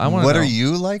want to know. What are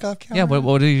you like off camera? Yeah.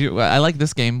 What do you? I like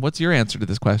this game. What's your answer to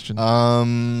this question?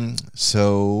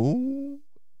 So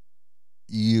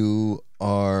you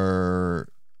are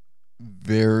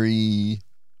very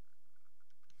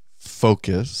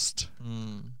focused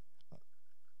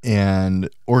and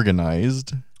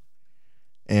organized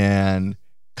and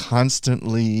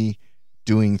constantly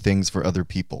doing things for other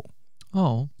people.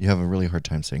 Oh. You have a really hard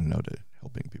time saying no to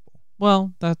helping people.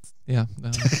 Well, that's, yeah.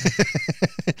 No.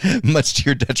 Much to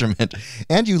your detriment.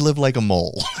 And you live like a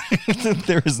mole.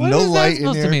 There is no light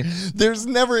in here. There's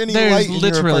never any light in your apartment.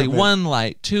 There's literally 1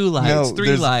 light, 2 lights,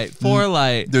 3 light, 4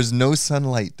 light. There's no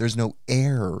sunlight. There's no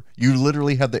air. You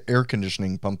literally have the air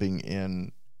conditioning pumping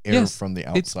in air from the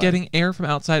outside. It's getting air from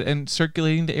outside and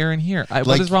circulating the air in here.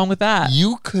 What is wrong with that?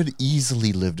 You could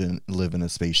easily live in a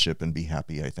spaceship and be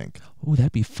happy, I think. Oh,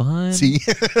 that'd be fun. See?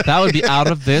 That would be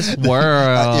out of this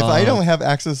world. If I don't have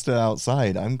access to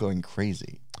outside, I'm going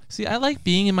crazy. See, I like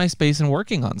being in my space and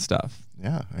working on stuff.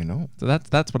 Yeah, I know. So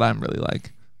that's what I'm really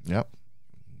like. Yep.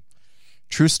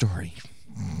 True story.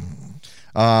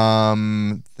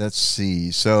 Let's see.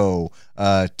 So,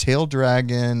 tail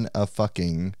dragon a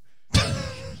fucking...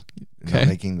 Okay. Not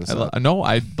making this up. No,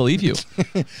 I believe you.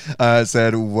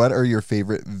 Said, what are your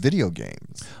favorite video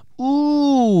games?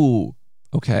 Ooh.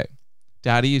 Okay.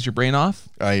 Daddy, is your brain off?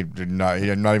 I'm not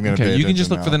even going to pay you can just attention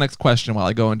look for the next question while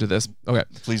I go into this. Okay.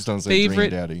 Please don't say favorite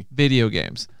Dream Daddy. Video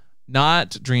games.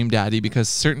 Not Dream Daddy, because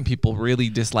certain people really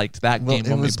disliked that game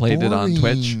when we played it on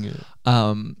Twitch.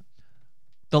 The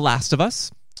Last of Us,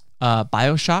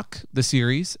 BioShock, the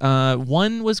series.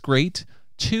 1 was great.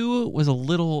 2 was a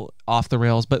little off the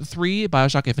rails, but 3,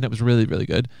 BioShock Infinite, was really, really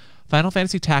good. Final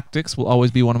Fantasy Tactics will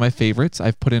always be one of my favorites.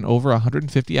 I've put in over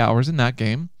 150 hours in that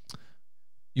game.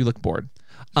 You look bored.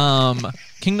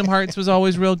 Kingdom Hearts was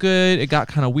always real good. It got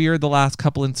kind of weird the last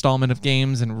couple installment of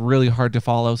games and really hard to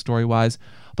follow story-wise.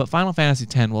 But Final Fantasy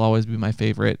X will always be my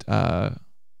favorite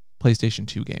PlayStation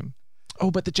 2 game. Oh,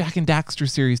 but the Jak and Daxter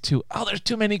series too. Oh, there's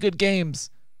too many good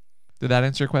games. Did that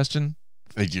answer your question?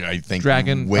 I think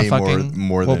Dragon way fucking,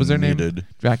 more what was their name? Name?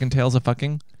 Dragon Tales of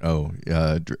fucking. Oh,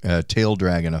 Tail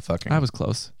Dragon a fucking. I was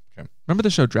close. Okay. Remember the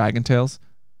show Dragon Tales?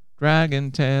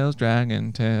 Dragon Tales,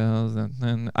 Dragon Tales. And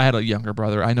then I had a younger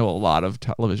brother. I know a lot of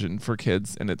television for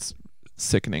kids, and it's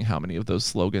sickening how many of those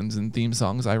slogans and theme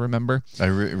songs I remember. I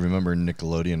remember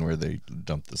Nickelodeon where they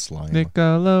dumped the slime.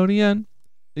 Nickelodeon.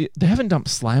 They haven't dumped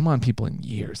slime on people in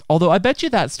years. Although I bet you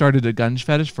that started a gunge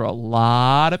fetish for a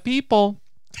lot of people.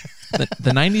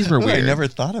 The 90s were weird. I never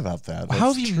thought about that.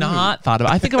 How have you not thought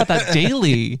about it? I think about that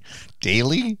daily.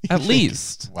 Daily? At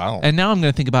least. Wow. And now I'm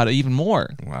going to think about it even more.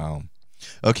 Wow.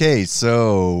 Okay,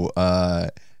 so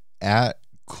at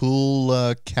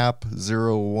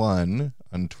CoolCap01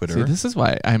 on Twitter. See, this is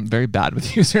why I'm very bad with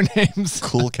usernames.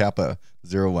 CoolCappa01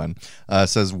 01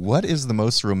 says, what is the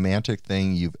most romantic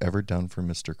thing you've ever done for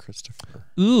Mr. Christopher?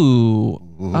 Ooh.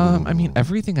 I mean,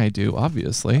 everything I do,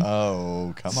 obviously.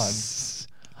 Oh, come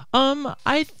on.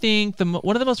 I think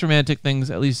one of the most romantic things,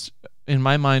 at least in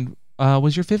my mind,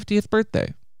 was your 50th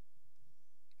birthday.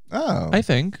 Oh. I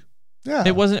think. Yeah.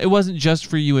 It wasn't just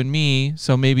for you and me,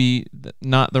 so maybe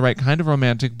not the right kind of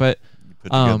romantic, but You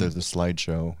put together the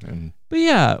slideshow and but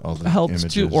yeah, all the helped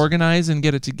images. to organize and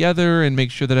get it together and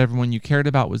make sure that everyone you cared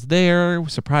about was there,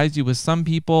 surprised you with some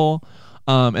people.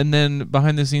 And then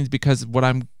behind the scenes, because what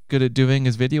I'm good at doing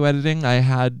is video editing, I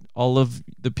had all of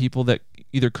the people that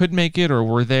either could make it or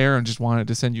were there and just wanted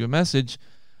to send you a message,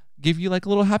 give you like a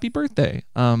little happy birthday.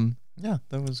 Yeah,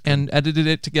 that was good. And edited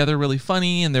it together really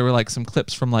funny, and there were like some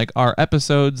clips from like our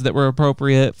episodes that were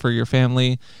appropriate for your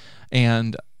family,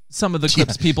 and some of the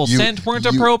clips people sent weren't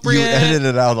appropriate. You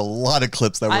edited out a lot of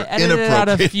clips that were inappropriate. I edited out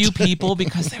a few people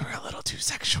because they were a little too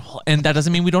sexual, and that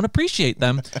doesn't mean we don't appreciate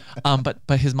them. But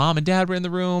his mom and dad were in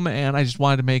the room, and I just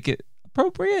wanted to make it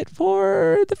appropriate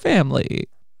for the family.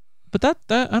 But that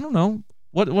I don't know.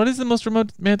 What is the most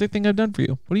romantic thing I've done for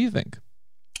you? What do you think?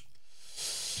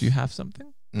 Do you have something?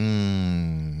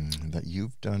 That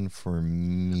you've done for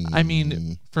me. I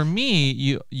mean, for me,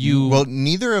 you. Well,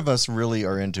 neither of us really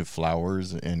are into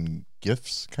flowers and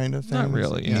gifts kind of things. Not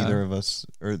really, yeah. Neither of us,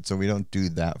 so we don't do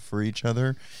that for each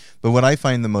other. But what I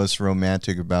find the most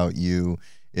romantic about you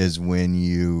is when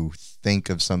you think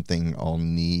of something I'll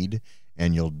need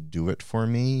and you'll do it for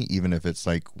me, even if it's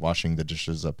like washing the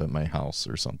dishes up at my house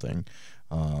or something.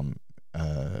 And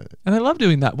I love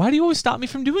doing that. Why do you always stop me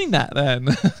from doing that then?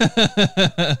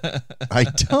 I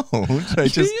don't. I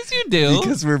just, yes, you do.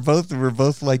 Because we're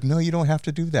both like, no, you don't have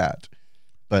to do that.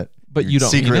 But you don't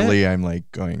secretly, I'm like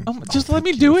going. Just let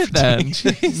me do it then.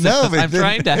 No, but I'm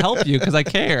trying to help you because I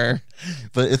care.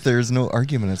 But if there's no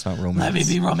argument, it's not romance. Let me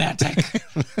be romantic.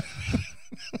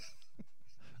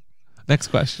 Next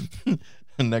question.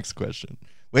 Next question.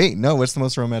 Wait, no. What's the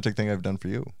most romantic thing I've done for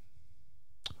you?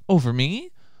 Oh, for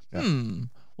me? Yeah.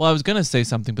 Well, I was gonna say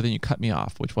something, but then you cut me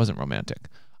off, which wasn't romantic.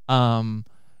 You're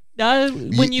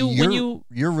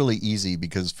really easy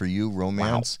because for you,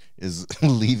 romance is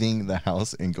leaving the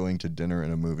house and going to dinner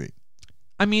and a movie.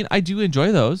 I mean, I do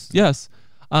enjoy those. Yes.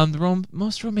 The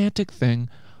most romantic thing,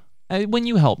 when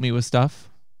you help me with stuff,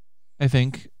 I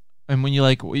think, and when you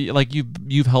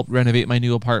you've helped renovate my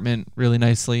new apartment really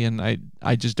nicely, and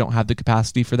I just don't have the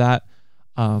capacity for that.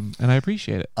 And I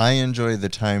appreciate it. I enjoy the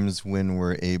times when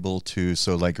we're able to.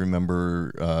 So, like,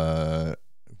 remember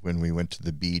when we went to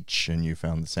the beach and you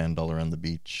found the sand dollar on the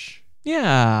beach?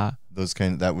 Yeah.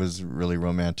 That was a really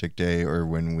romantic day. Or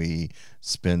when we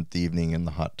spent the evening in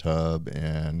the hot tub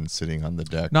and sitting on the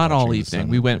deck. Not all evening.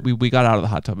 We got out of the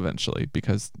hot tub eventually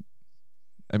because,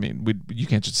 I mean, you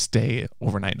can't just stay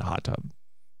overnight in a hot tub.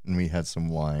 And we had some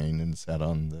wine and sat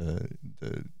on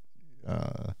the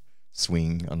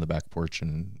swing on the back porch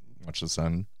and watch the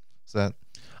sun. So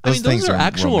those are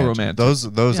actual romantic.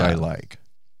 Those I like.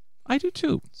 I do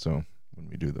too. So when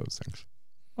we do those things,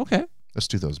 okay, let's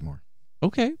do those more.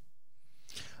 Okay.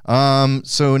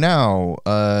 So now,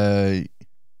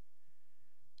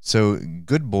 so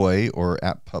good boy or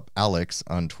 @pup Alex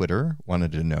on Twitter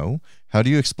wanted to know, how do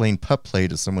you explain pup play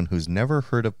to someone who's never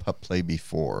heard of pup play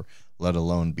before, let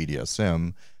alone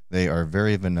BDSM? They are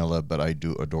very vanilla, but I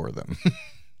do adore them.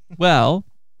 Well,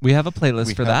 we have a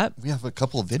playlist for that. We have a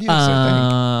couple of videos,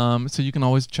 I think. So you can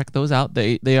always check those out.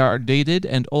 They are dated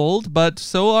and old, but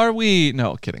so are we.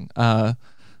 No, kidding. I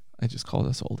just called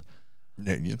us old.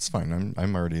 It's fine.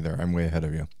 I'm already there. I'm way ahead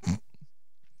of you.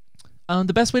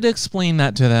 The best way to explain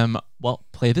that to them, well,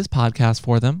 play this podcast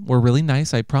for them. We're really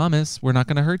nice, I promise. We're not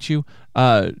going to hurt you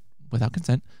without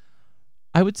consent.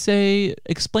 I would say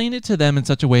explain it to them in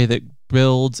such a way that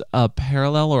builds a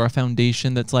parallel or a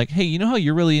foundation that's like, hey, you know how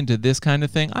you're really into this kind of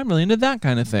thing? I'm really into that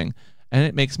kind of thing. And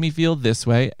it makes me feel this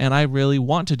way. And I really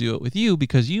want to do it with you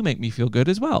because you make me feel good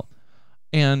as well.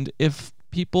 And if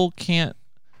people can't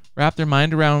wrap their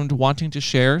mind around wanting to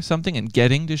share something and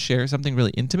getting to share something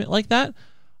really intimate like that,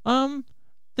 then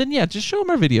yeah, just show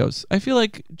them our videos. I feel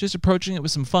like just approaching it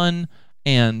with some fun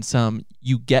and some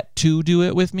you get to do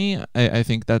it with me. I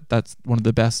think that's one of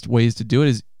the best ways to do it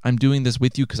is I'm doing this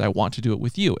with you because I want to do it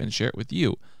with you and share it with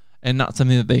you and not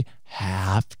something that they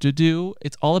have to do.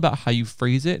 It's all about how you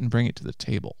phrase it and bring it to the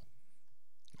table.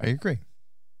 I agree.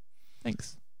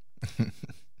 Thanks.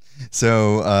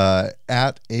 So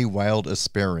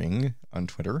 @awildaspiring on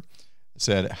Twitter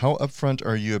said, how upfront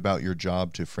are you about your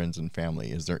job to friends and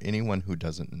family? Is there anyone who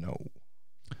doesn't know?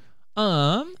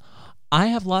 I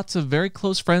have lots of very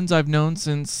close friends I've known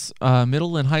since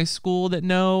middle and high school that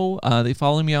know. They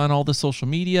follow me on all the social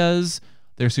medias.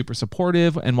 they're super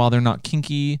supportive, and while they're not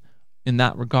kinky in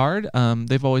that regard,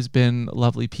 they've always been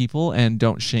lovely people and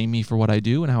don't shame me for what I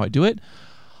do and how I do it.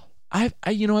 I've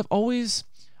always,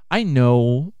 I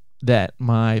know that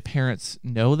my parents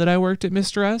know that I worked at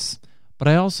Mr. S, but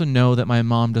I also know that my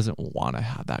mom doesn't want to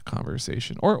have that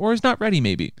conversation or is not ready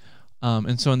maybe.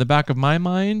 And so in the back of my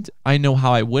mind, I know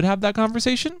how I would have that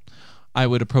conversation. I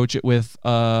would approach it with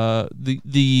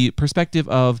the perspective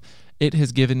of it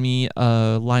has given me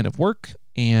a line of work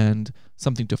and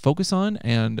something to focus on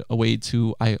and a way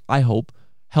to, I hope,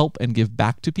 help and give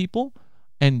back to people.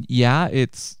 And yeah,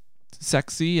 it's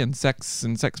sexy and sex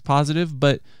positive,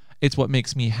 but it's what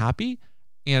makes me happy.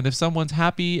 And if someone's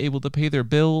happy, able to pay their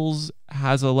bills,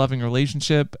 has a loving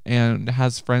relationship, and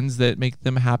has friends that make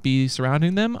them happy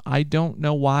surrounding them, I don't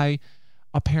know why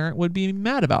a parent would be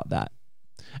mad about that.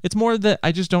 It's more that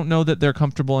I just don't know that they're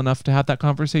comfortable enough to have that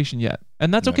conversation yet.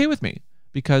 And that's okay with me,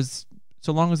 because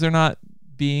so long as they're not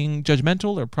being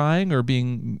judgmental or prying or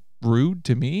being rude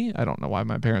to me, I don't know why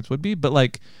my parents would be, but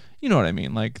like, you know what I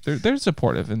mean? Like they're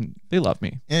supportive and they love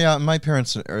me. Yeah, my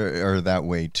parents are that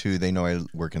way too. They know I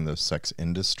work in the sex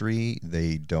industry.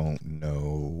 They don't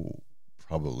know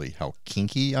probably how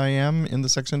kinky I am in the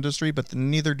sex industry, but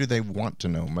neither do they want to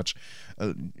know much.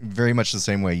 Very much the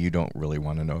same way you don't really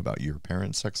want to know about your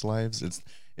parents' sex lives.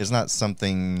 It's not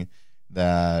something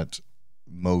that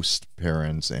most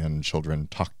parents and children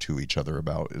talk to each other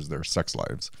about, is their sex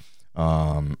lives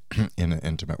in an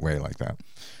intimate way like that.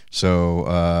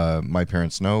 So my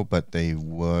parents know, but they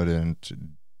wouldn't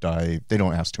dive. They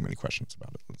don't ask too many questions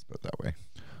about it. Let's put it that way.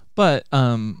 But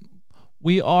I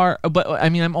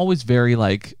mean, I'm always very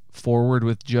like forward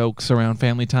with jokes around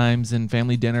family times and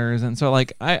family dinners, and so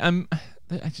like I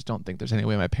just don't think there's any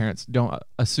way my parents don't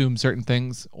assume certain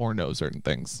things or know certain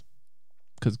things,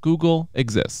 because Google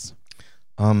exists.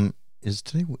 Is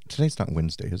today's not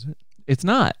Wednesday, is it? It's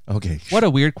not. Okay. What a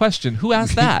weird question. Who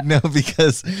asked that? No,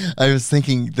 because I was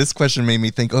thinking, this question made me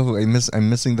think, oh, I'm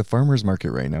missing the farmer's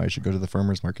market right now. I should go to the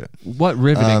farmer's market. What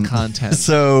riveting content.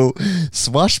 So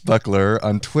Swashbuckler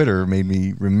on Twitter made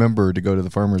me remember to go to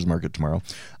the farmer's market tomorrow.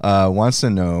 Wants to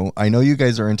know, I know you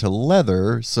guys are into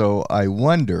leather, so I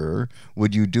wonder,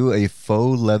 would you do a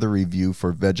faux leather review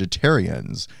for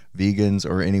vegetarians, vegans,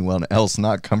 or anyone else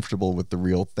not comfortable with the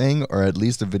real thing, or at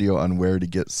least a video on where to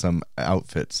get some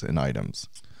outfits and items?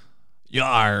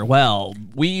 Yar, well,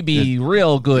 we be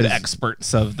real good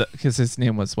experts of the, because his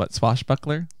name was what,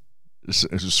 Swashbuckler?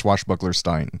 Swashbuckler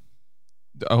Stein.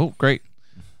 Oh, great.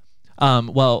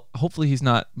 Well, hopefully he's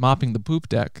not mopping the poop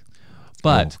deck,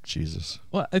 but Jesus.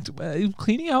 Well,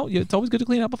 cleaning out. It's always good to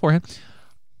clean out beforehand.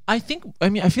 I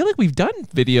feel like we've done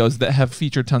videos that have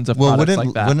featured tons of products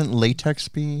like that. Wouldn't latex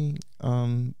be?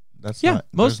 That's not.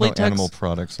 Most latex, no animal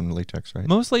products in latex, right?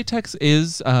 Most latex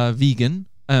is vegan.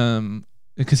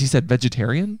 Because he said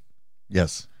vegetarian.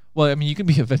 Yes. Well, I mean, you can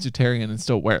be a vegetarian and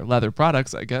still wear leather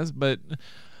products, I guess. But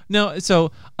no.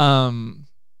 So,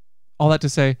 all that to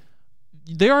say,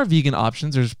 there are vegan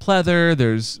options. There's pleather.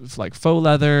 There's like faux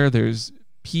leather. There's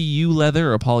PU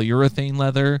leather or polyurethane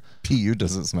leather. PU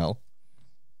doesn't smell.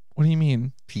 What do you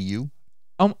mean? PU?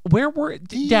 Where were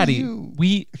Daddy?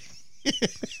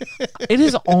 It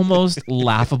is almost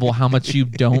laughable how much you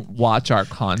don't watch our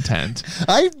content.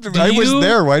 I was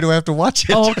there. Why do I have to watch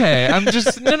it? Oh, okay. I'm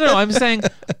just no. I'm saying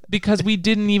because we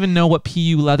didn't even know what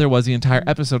PU leather was the entire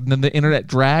episode, and then the internet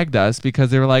dragged us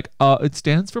because they were like, it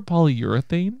stands for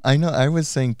polyurethane. I know. I was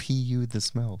saying PU, the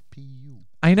smell. PU.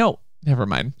 I know. Never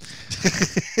mind.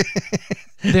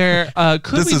 There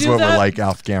could this we is do what that? we're like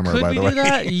off camera, Could by we the do way.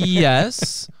 that?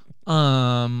 Yes.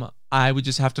 I would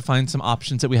just have to find some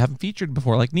options that we haven't featured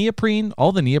before, like neoprene.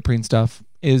 All the neoprene stuff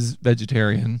is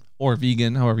vegetarian or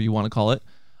vegan, however you want to call it,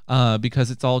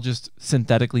 because it's all just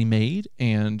synthetically made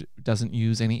and doesn't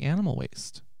use any animal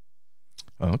waste.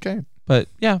 Okay. But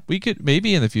yeah, we could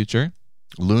maybe in the future.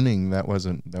 Looning, that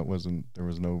wasn't. There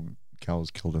was no cows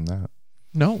killed in that.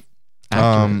 No.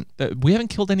 Accurate. We haven't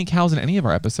killed any cows in any of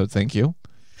our episodes. Thank you.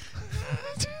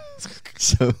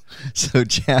 So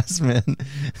Jasmine.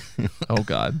 Oh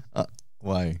God.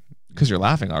 Why? Because you're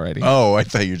laughing already. Oh, I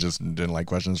thought you just didn't like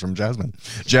questions from Jasmine.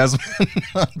 Jasmine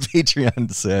on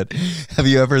Patreon said, "Have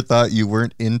you ever thought you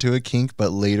weren't into a kink,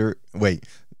 but later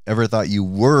ever thought you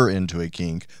were into a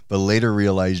kink, but later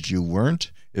realized you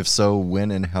weren't? If so,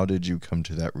 when and how did you come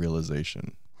to that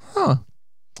realization?" Huh.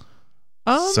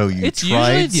 So you it's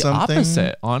tried usually the something?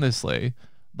 opposite, honestly.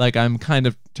 Like I'm kind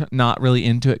of not really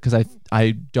into it because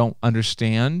I don't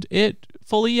understand it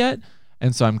fully yet,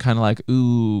 and so I'm kind of like,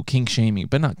 ooh, kink shaming,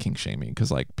 but not kink shaming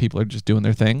because like people are just doing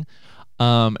their thing,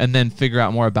 and then figure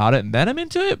out more about it, and then I'm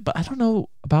into it. But I don't know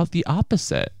about the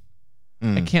opposite.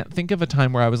 I can't think of a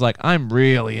time where I was like, I'm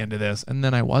really into this, and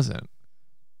then I wasn't.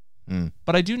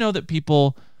 But I do know that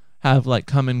people have like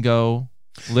come and go,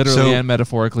 literally and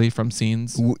metaphorically, from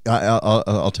scenes.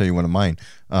 I'll tell you one of mine,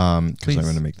 because I'm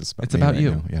going to make this about It's about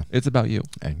you. Now. Yeah, it's about you.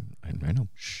 I know.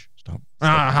 Shh, stop.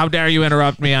 How dare you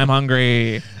interrupt me? I'm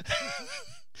hungry.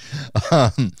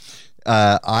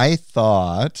 I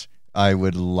thought I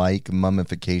would like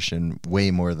mummification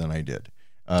way more than I did.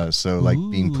 So like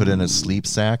being put in a sleep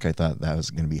sack, I thought that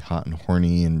was going to be hot and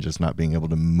horny, and just not being able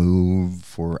to move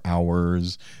for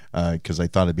hours, because I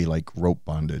thought it'd be like rope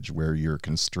bondage where you're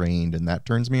constrained and that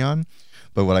turns me on.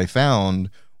 But what I found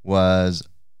was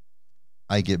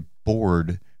I get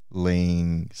bored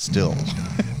laying still.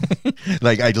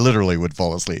 Like I literally would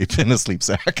fall asleep in a sleep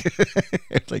sack.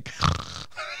 Like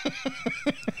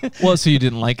Well, so you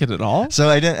didn't like it at all? So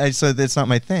I didn't. So that's not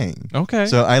my thing. Okay.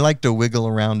 So I like to wiggle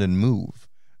around and move.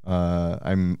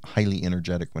 I'm highly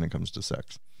energetic when it comes to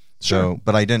sex. Sure. So,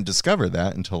 but I didn't discover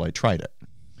that until I tried it.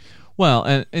 Well,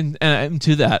 and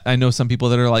to that, I know some people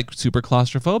that are like super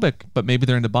claustrophobic, but maybe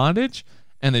they're into bondage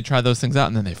and they try those things out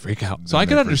and then they freak out. So I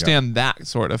can understand that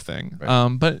sort of thing. Right.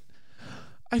 But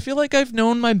I feel like I've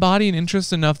known my body and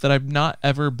interest enough that I've not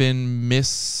ever been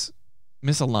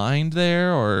misaligned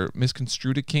there or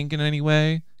misconstrued a kink in any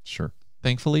way. Sure.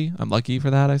 Thankfully, I'm lucky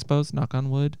for that, I suppose. Knock on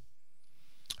wood.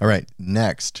 All right,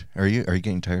 next. Are you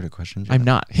getting tired of questions yet? I'm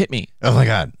not. Hit me. Oh my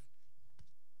God.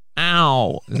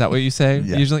 Ow. Is that what you say?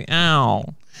 Yeah. Usually,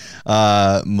 ow.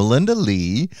 Melinda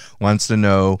Lee wants to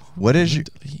know what is your...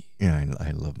 Yeah,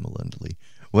 I love Melinda Lee.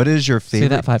 What is your favorite...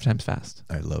 Say that 5 times fast.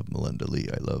 I love Melinda Lee.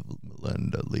 I love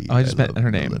Melinda Lee. Oh, I just meant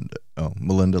her name.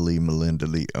 Melinda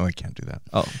Lee. Oh, I can't do that.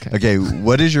 Oh, okay. Okay,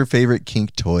 what is your favorite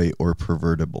kink toy or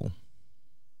pervertible?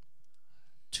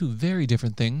 2 very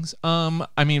different things.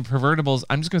 I mean, pervertibles,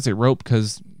 I'm just going to say rope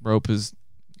because rope is...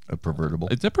 A pervertible?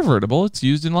 It's a pervertible. It's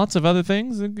used in lots of other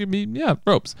things. It could be, yeah,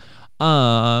 ropes.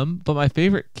 But my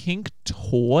favorite kink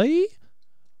toy?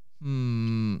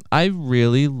 I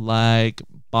really like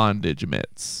bondage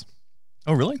mitts.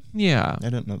 Oh, really? Yeah. I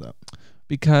didn't know that.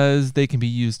 Because they can be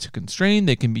used to constrain.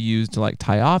 They can be used to like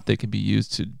tie off. They can be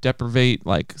used to deprivate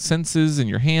like senses in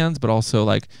your hands, but also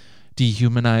like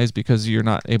dehumanize because you're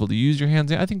not able to use your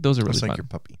hands. I think those are really fun. It's like your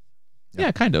puppy.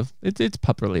 Yeah, kind of. It's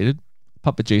pup related,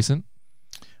 pup adjacent.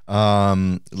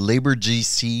 Labor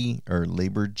GC or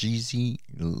Labor GZ.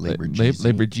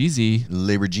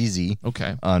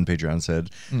 Okay. On Patreon said,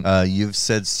 you've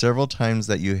said several times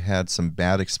that you had some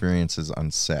bad experiences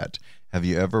on set. Have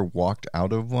you ever walked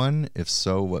out of one? If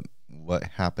so, what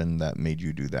happened that made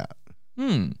you do that?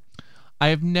 I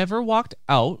have never walked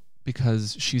out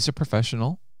because she's a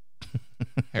professional.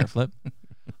 Hair flip.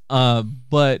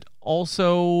 But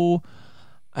also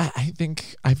I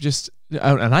think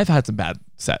and I've had some bad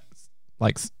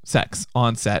sex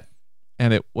on set,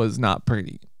 and it was not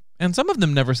pretty. And some of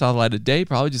them never saw the light of day,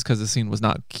 probably just because the scene was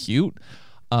not cute.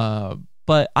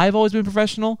 But I've always been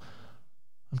professional.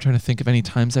 I'm trying to think of any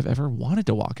times I've ever wanted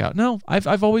to walk out. No,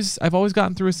 I've always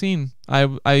gotten through a scene.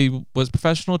 I was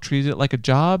professional, treated it like a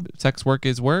job. Sex work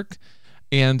is work.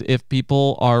 And if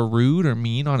people are rude or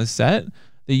mean on a set,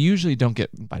 they usually don't get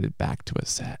invited back to a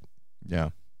set. Yeah.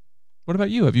 What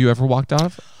about you? Have you ever walked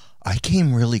off? I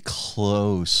came really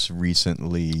close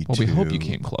recently. Well, we hope you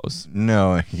came close.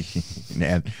 No,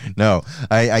 no.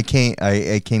 I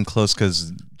came close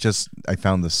because I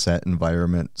found the set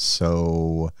environment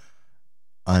so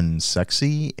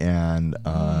unsexy, and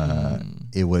I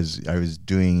was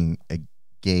doing a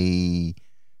gay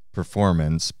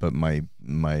performance, but my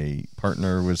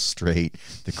partner was straight,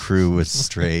 the crew was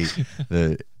straight.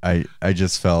 I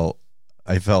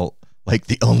felt like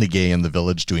the only gay in the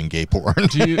village doing gay porn.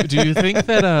 Do you think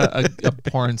that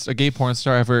a gay porn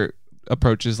star ever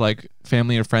approaches like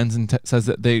family or friends and says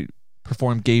that they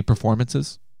perform gay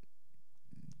performances?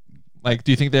 Like,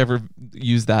 do you think they ever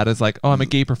use that as like, oh, I'm a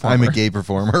gay performer? I'm a gay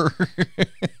performer.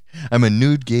 I'm a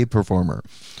nude gay performer.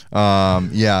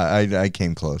 Yeah, I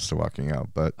came close to walking out,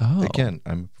 but again,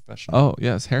 I'm a professional. Oh,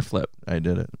 yes, hair flip. I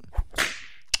did it.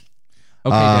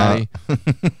 Okay, Daddy.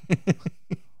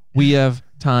 We have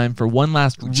time for one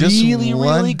last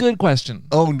really good question.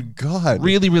 Oh, God.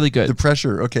 Really, really good. The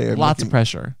pressure. Okay. Lots of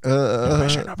pressure. No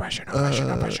pressure.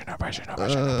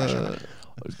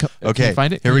 Okay. Can you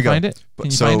find it? Here we go. Find it?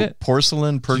 Can you find it?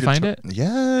 Porcelain Purgatory. Did you find it?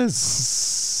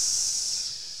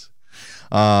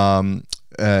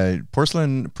 Yes.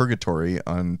 Porcelain Purgatory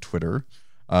on Twitter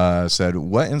said,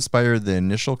 what inspired the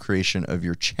initial creation of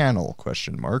your channel? ?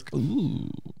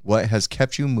 Ooh. What has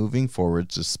kept you moving forward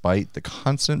despite the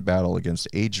constant battle against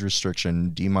age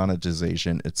restriction,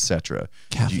 demonetization, etc.?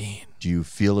 Caffeine. Do you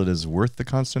feel it is worth the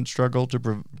constant struggle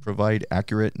to provide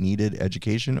accurate, needed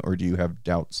education, or do you have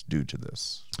doubts due to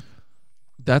this?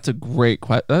 That's a great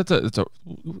question. That's a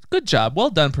good job.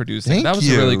 Well done producing. Thank that was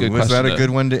you. a really good question. Was that a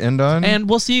good one to end on? And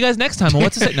we'll see you guys next time on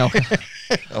What's to Say. No.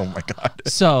 Oh my God.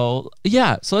 So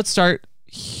let's start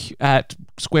at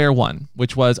square one,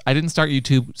 which was I didn't start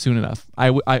YouTube soon enough.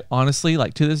 I honestly,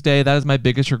 like, to this day, that is my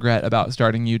biggest regret about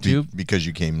starting YouTube. Because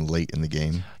you came late in the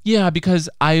game? Yeah, because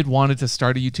I had wanted to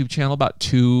start a YouTube channel about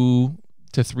 2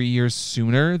 to 3 years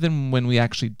sooner than when we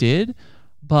actually did,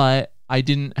 but I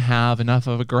didn't have enough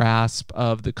of a grasp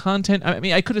of the content. I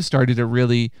mean, I could have started a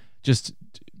really just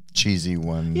cheesy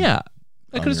one. Yeah.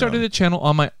 I could have started a channel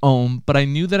on my own, but I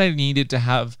knew that I needed to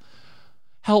have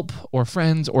help or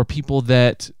friends or people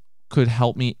that could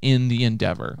help me in the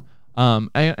endeavor. And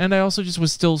I also just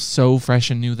was still so fresh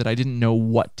and new that I didn't know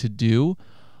what to do.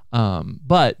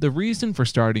 But the reason for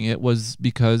starting it was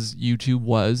because YouTube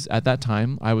was, at that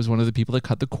time, I was one of the people that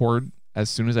cut the cord as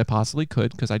soon as I possibly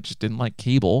could because I just didn't like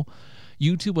cable.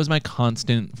 YouTube was my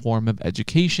constant form of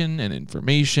education and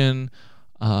information.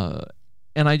 And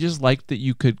I just liked that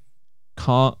you could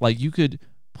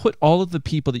put all of the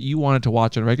people that you wanted to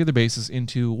watch on a regular basis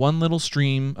into one little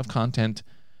stream of content,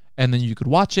 and then you could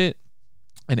watch it,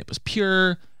 and it was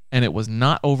pure, and it was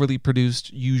not overly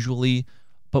produced usually.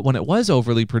 But when it was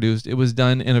overly produced, it was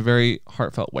done in a very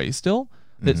heartfelt way still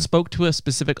that spoke to a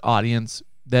specific audience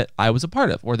that I was a part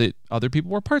of or that other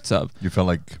people were parts of. You felt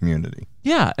like community.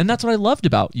 Yeah, and that's what I loved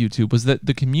about YouTube was that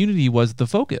the community was the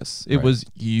focus. It was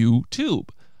YouTube.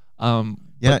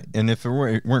 Yeah, and if it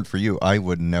weren't for you, I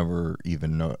would never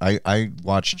even know. I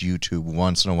watched YouTube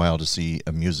once in a while to see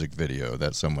a music video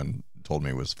that someone told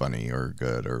me was funny or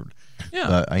good,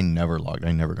 but I never logged.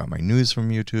 I never got my news from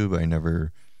YouTube.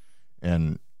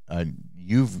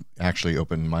 You've actually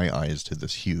opened my eyes to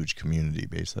this huge community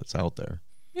base that's out there.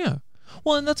 Yeah.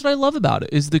 Well, and that's what I love about it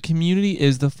is the community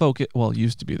is the focus. Well, it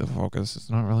used to be the focus. It's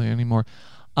not really anymore.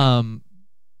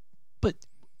 But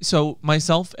so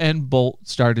myself and Bolt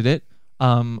started it.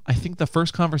 I think the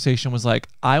first conversation was like,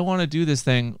 I want to do this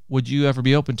thing. Would you ever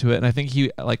be open to it? And I think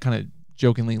he like kind of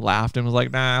jokingly laughed and was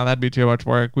like, nah, that'd be too much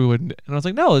work. We wouldn't. And I was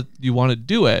like, no, you want to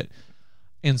do it.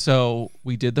 And so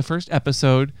we did the first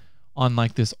episode on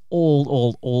like this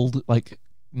old like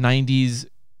 90s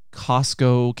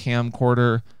Costco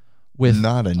camcorder with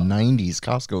not a 90s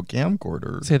Costco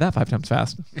camcorder. Say that 5 times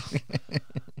fast.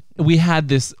 We had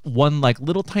this one like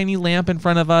little tiny lamp in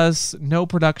front of us, no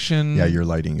production. Yeah, your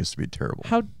lighting used to be terrible.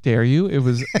 How dare you? It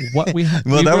was what we had.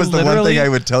 Well, that was the one thing I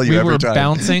would tell you every time. We were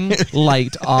bouncing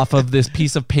light off of this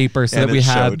piece of paper so that we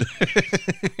had.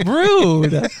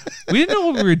 Rude. We didn't know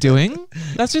what we were doing.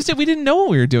 That's just it. We didn't know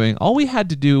what we were doing. All we had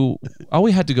to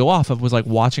go off of was like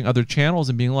watching other channels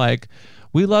and being like,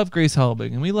 we love Grace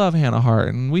Helbig and we love Hannah Hart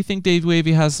and we think Dave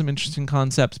Wavy has some interesting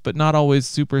concepts, but not always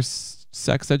super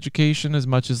sex education as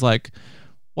much as like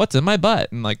what's in my butt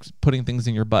and like putting things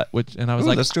in your butt. And I was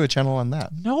like, let's do a channel on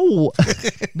that. No,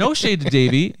 no shade to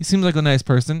Davey. He seems like a nice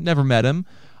person. Never met him.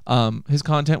 His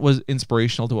content was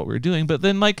inspirational to what we were doing. But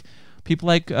then like people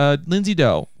like Lindsay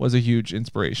Doe was a huge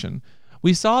inspiration.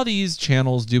 We saw these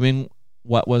channels doing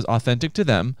what was authentic to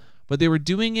them, but they were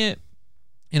doing it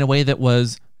in a way that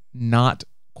was not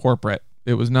corporate.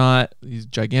 It was not these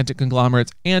gigantic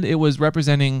conglomerates, and it was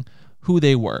representing who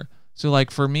they were. So like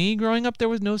for me growing up, there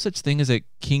was no such thing as a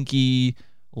kinky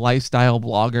lifestyle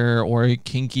blogger or a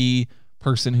kinky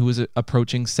person who was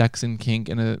approaching sex and kink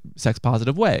in a sex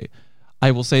positive way.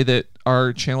 I will say that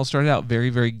our channel started out very,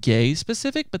 very gay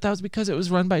specific, but that was because it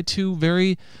was run by 2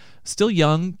 very still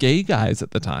young gay guys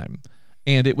at the time.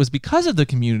 And it was because of the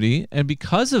community and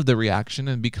because of the reaction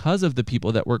and because of the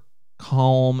people that were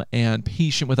calm and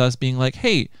patient with us being like,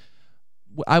 hey,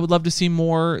 I would love to see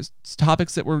more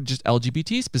topics that were just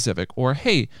LGBT specific, or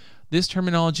hey, this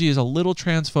terminology is a little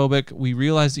transphobic. We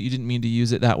realize that you didn't mean to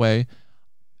use it that way.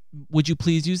 Would you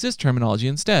please use this terminology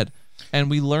instead? And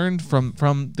we learned from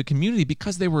the community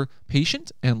because they were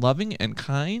patient and loving and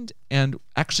kind and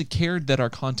actually cared that our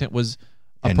content was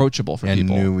approachable for people. And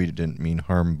knew we didn't mean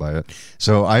harm by it.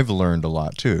 So I've learned a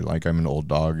lot too. Like I'm an old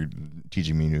dog.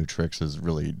 Teaching me new tricks is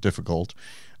really difficult.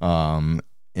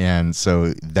 And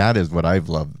so that is what I've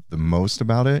loved the most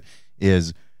about it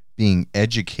is being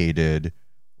educated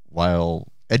while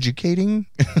educating.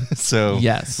 So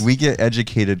yes, we get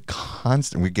educated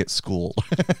we get schooled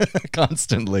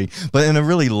constantly, but in a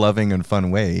really loving and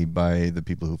fun way by the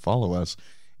people who follow us.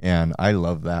 And I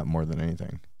love that more than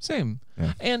anything. Same.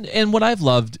 Yeah. And what I've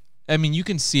loved, I mean, you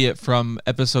can see it from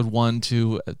episode 1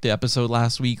 to the episode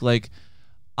last week. Like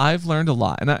I've learned a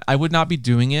lot, and I would not be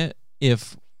doing it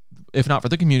if not for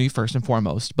the community first and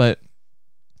foremost, but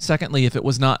Secondly, if it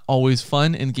was not always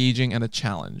fun, engaging, and a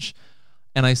challenge.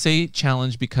 And I say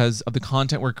challenge because of the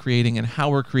content we're creating and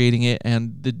how we're creating it,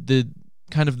 and the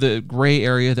kind of the gray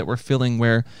area that we're filling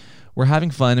where we're having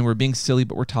fun and we're being silly,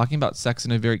 but we're talking about sex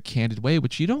in a very candid way,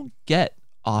 which you don't get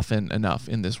often enough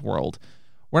in this world.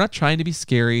 We're not trying to be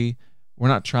scary. We're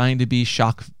not trying to be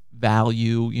shock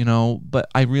value, you know, but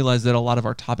I realize that a lot of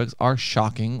our topics are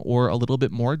shocking or a little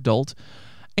bit more adult.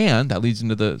 And that leads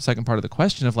into the second part of the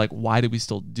question of like, why do we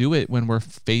still do it when we're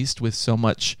faced with so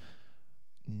much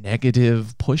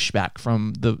negative pushback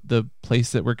from the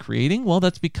place that we're creating? Well,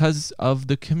 that's because of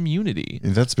the community.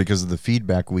 And that's because of the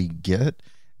feedback we get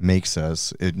makes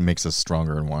us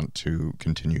stronger and want to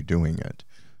continue doing it.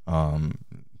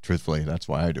 Truthfully, that's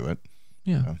why I do it.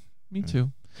 Yeah, me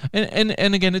too.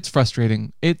 And again, it's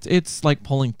frustrating. It's like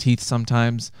pulling teeth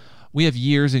sometimes. We have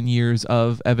years and years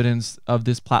of evidence of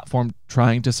this platform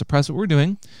trying to suppress what we're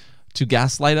doing, to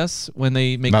gaslight us when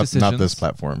they make decisions. Not this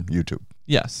platform, YouTube.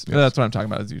 Yes, that's what I'm talking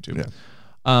about is YouTube.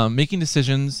 Yeah. Making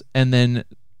decisions and then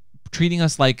treating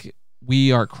us like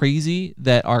we are crazy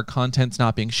that our content's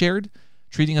not being shared,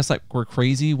 treating us like we're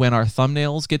crazy when our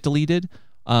thumbnails get deleted,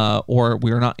 or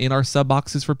we're not in our sub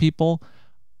boxes for people.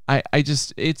 I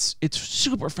just, it's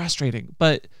super frustrating.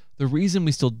 But the reason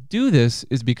we still do this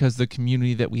is because the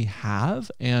community that we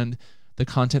have and the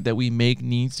content that we make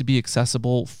needs to be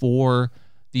accessible for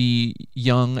the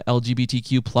young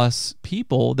LGBTQ plus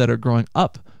people that are growing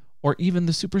up, or even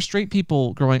the super straight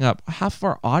people growing up. Half of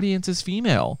our audience is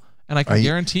female, and I can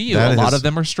guarantee you a lot of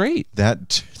them are straight.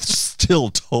 That still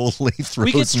totally throws me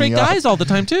off. We get straight guys all the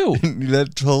time too.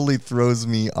 That totally throws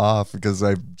me off because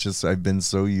I've been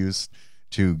so used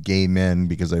to gay men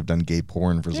because I've done gay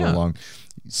porn for so long.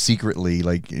 Secretly,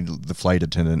 like the flight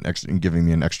attendant giving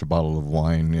me an extra bottle of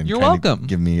wine and you're welcome.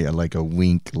 Give me a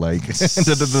wink, like.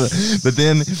 But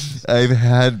then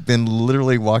I've been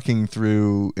literally walking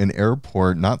through an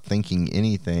airport, not thinking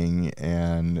anything,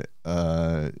 and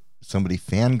somebody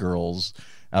fangirls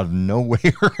out of nowhere.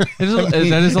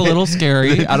 That is a little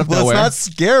scary. Out of nowhere. It's not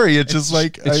scary. It's just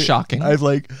like it's shocking.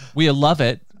 We love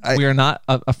it. We are not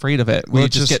afraid of it. We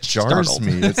just get jars startled.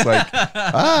 Me. It's like,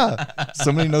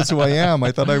 somebody knows who I am.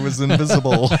 I thought I was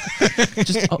invisible.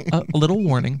 Just a little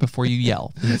warning before you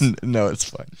yell. No, it's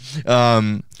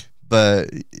fine.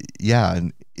 But yeah,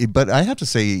 but I have to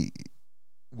say,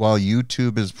 while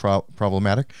YouTube is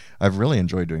problematic, I've really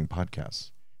enjoyed doing podcasts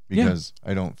because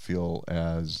I don't feel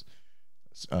as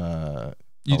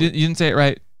you didn't say it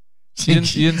right. You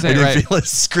didn't say it right. Feel as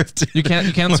scripted. You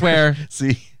can't swear.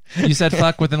 See. You said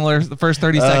fuck within the first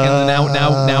 30 seconds, and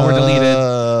now we're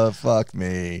deleted. Fuck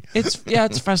me.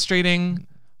 It's frustrating,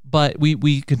 but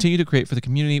we continue to create for the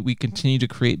community. We continue to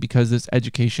create because this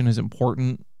education is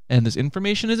important and this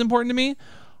information is important to me,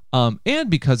 and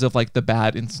because of like the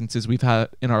bad instances we've had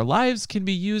in our lives can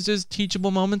be used as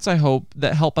teachable moments. I hope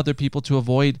that help other people to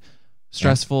avoid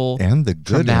stressful and the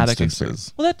good traumatic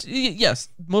instances. Well, yes,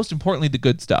 most importantly the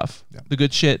good stuff, the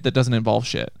good shit that doesn't involve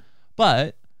shit,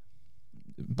 but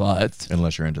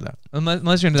unless you're into that,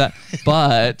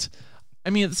 but I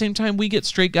mean, at the same time, we get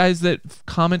straight guys that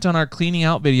comment on our cleaning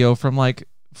out video from like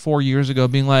 4 years ago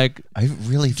being like, I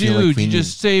really feel dude, you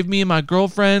just saved me and my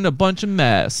girlfriend a bunch of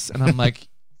mess. And I'm like,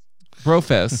 bro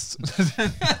fists.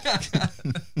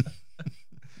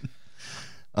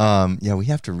 Yeah, we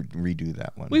have to redo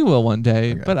that one. We will one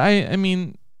day. Okay. But I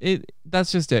mean,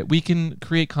 that's just it. We can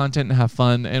create content and have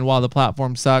fun. And while the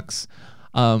platform sucks,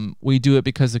 we do it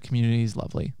because the community is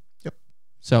lovely. Yep.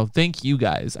 So thank you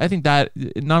guys. I think that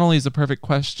not only is the perfect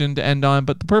question to end on,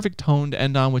 but the perfect tone to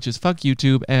end on, which is fuck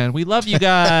YouTube, and we love you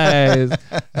guys.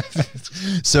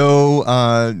 So,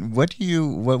 what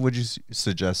would you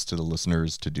suggest to the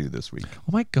listeners to do this week?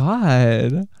 Oh my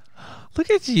God, look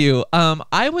at you.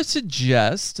 I would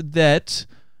suggest that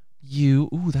you.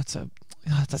 Ooh, that's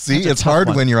See, it's hard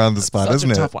when you're on the spot, such isn't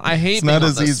a it? Tough one. I hate being on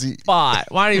the easy spot.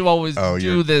 Why do you always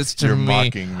do this to me? You're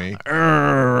mocking me.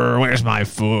 Where's my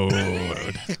food?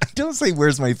 Don't say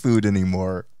where's my food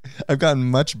anymore. I've gotten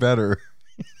much better.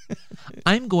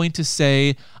 I'm going to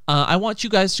say I want you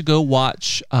guys to go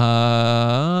watch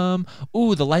The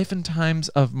Life and Times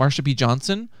of Marsha P.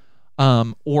 Johnson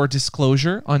or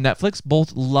Disclosure on Netflix.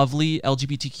 Both lovely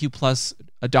LGBTQ plus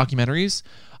documentaries.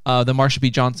 The Marsha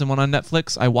P. Johnson one on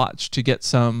Netflix I watched to get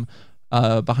some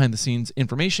behind the scenes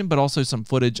information, but also some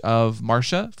footage of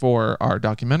Marsha for our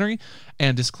documentary.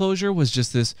 And Disclosure was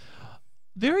just this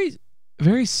very,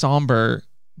 very somber,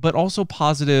 but also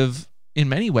positive in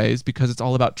many ways because it's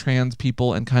all about trans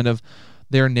people and kind of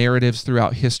their narratives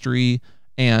throughout history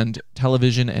and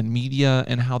television and media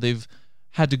and how they've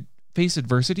had to face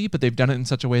adversity, but they've done it in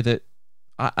such a way that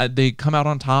they come out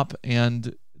on top,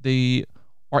 and they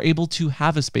are able to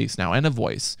have a space now and a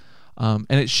voice. And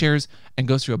it shares and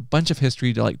goes through a bunch of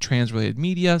history to like trans-related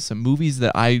media, some movies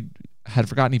that I had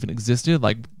forgotten even existed,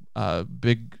 like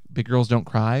Big Girls Don't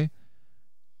Cry.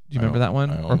 Do you remember that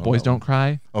one? Or Boys Don't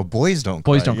Cry? Oh, Boys Don't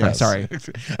Cry. Boys Don't Cry, sorry.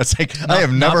 It's like, I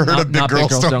have never heard of Big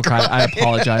Girls Don't Cry. I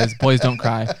apologize. Boys Don't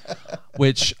Cry,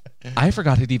 which I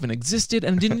forgot it even existed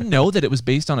and didn't know that it was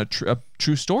based on a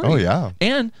true story. Oh, yeah.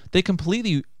 And they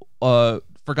completely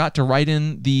forgot to write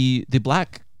in the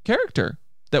black character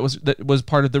that was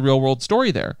part of the real world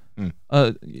story there.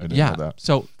 I didn't know that.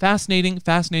 So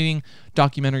fascinating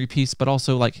documentary piece, but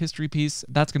also like history piece.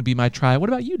 That's going to be my try. What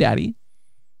about you, Daddy?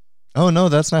 Oh, no,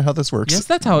 that's not how this works. Yes,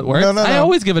 that's how it works. No. I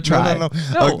always give a try. No.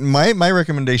 My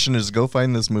recommendation is go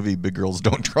find this movie, Big Girls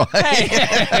Don't Try.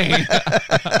 Hey.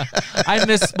 I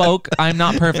misspoke. I'm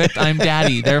not perfect. I'm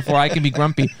Daddy. Therefore, I can be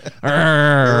grumpy.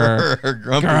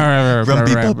 Grumpy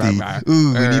puppy.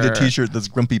 Ooh, we need a t-shirt that's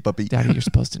grumpy puppy. Daddy, you're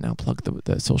supposed to now plug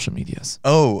the social medias.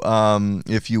 Oh,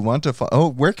 if you want to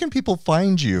where can people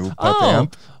find you, Pup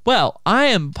Amp? Well, I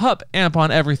am Pup Amp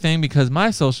on everything because my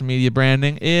social media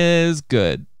branding is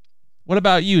good. What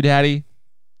about you, Daddy?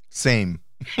 Same.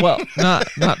 Well, not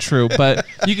true, but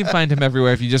you can find him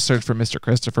everywhere if you just search for Mr.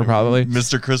 Christopher, probably.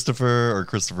 Mr. Christopher or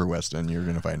Christopher Weston, you're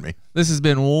going to find me. This has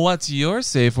been What's Your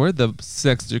Safe Word, the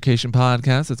sex education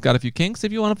podcast. It's got a few kinks.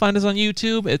 If you want to find us on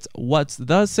YouTube, it's What's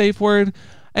the Safe Word.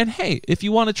 And hey, if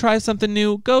you want to try something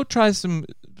new, go try some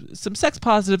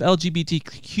sex-positive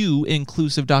LGBTQ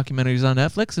inclusive documentaries on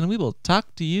Netflix, and we will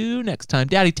talk to you next time.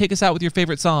 Daddy, take us out with your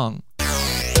favorite song.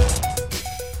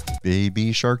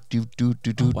 Baby shark do do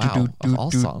do do wow, do of all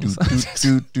do songs.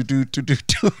 do do do do do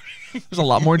do. There's a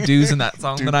lot more do's in that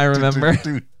song than I remember.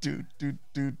 Do.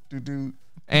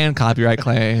 And copyright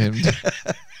claimed.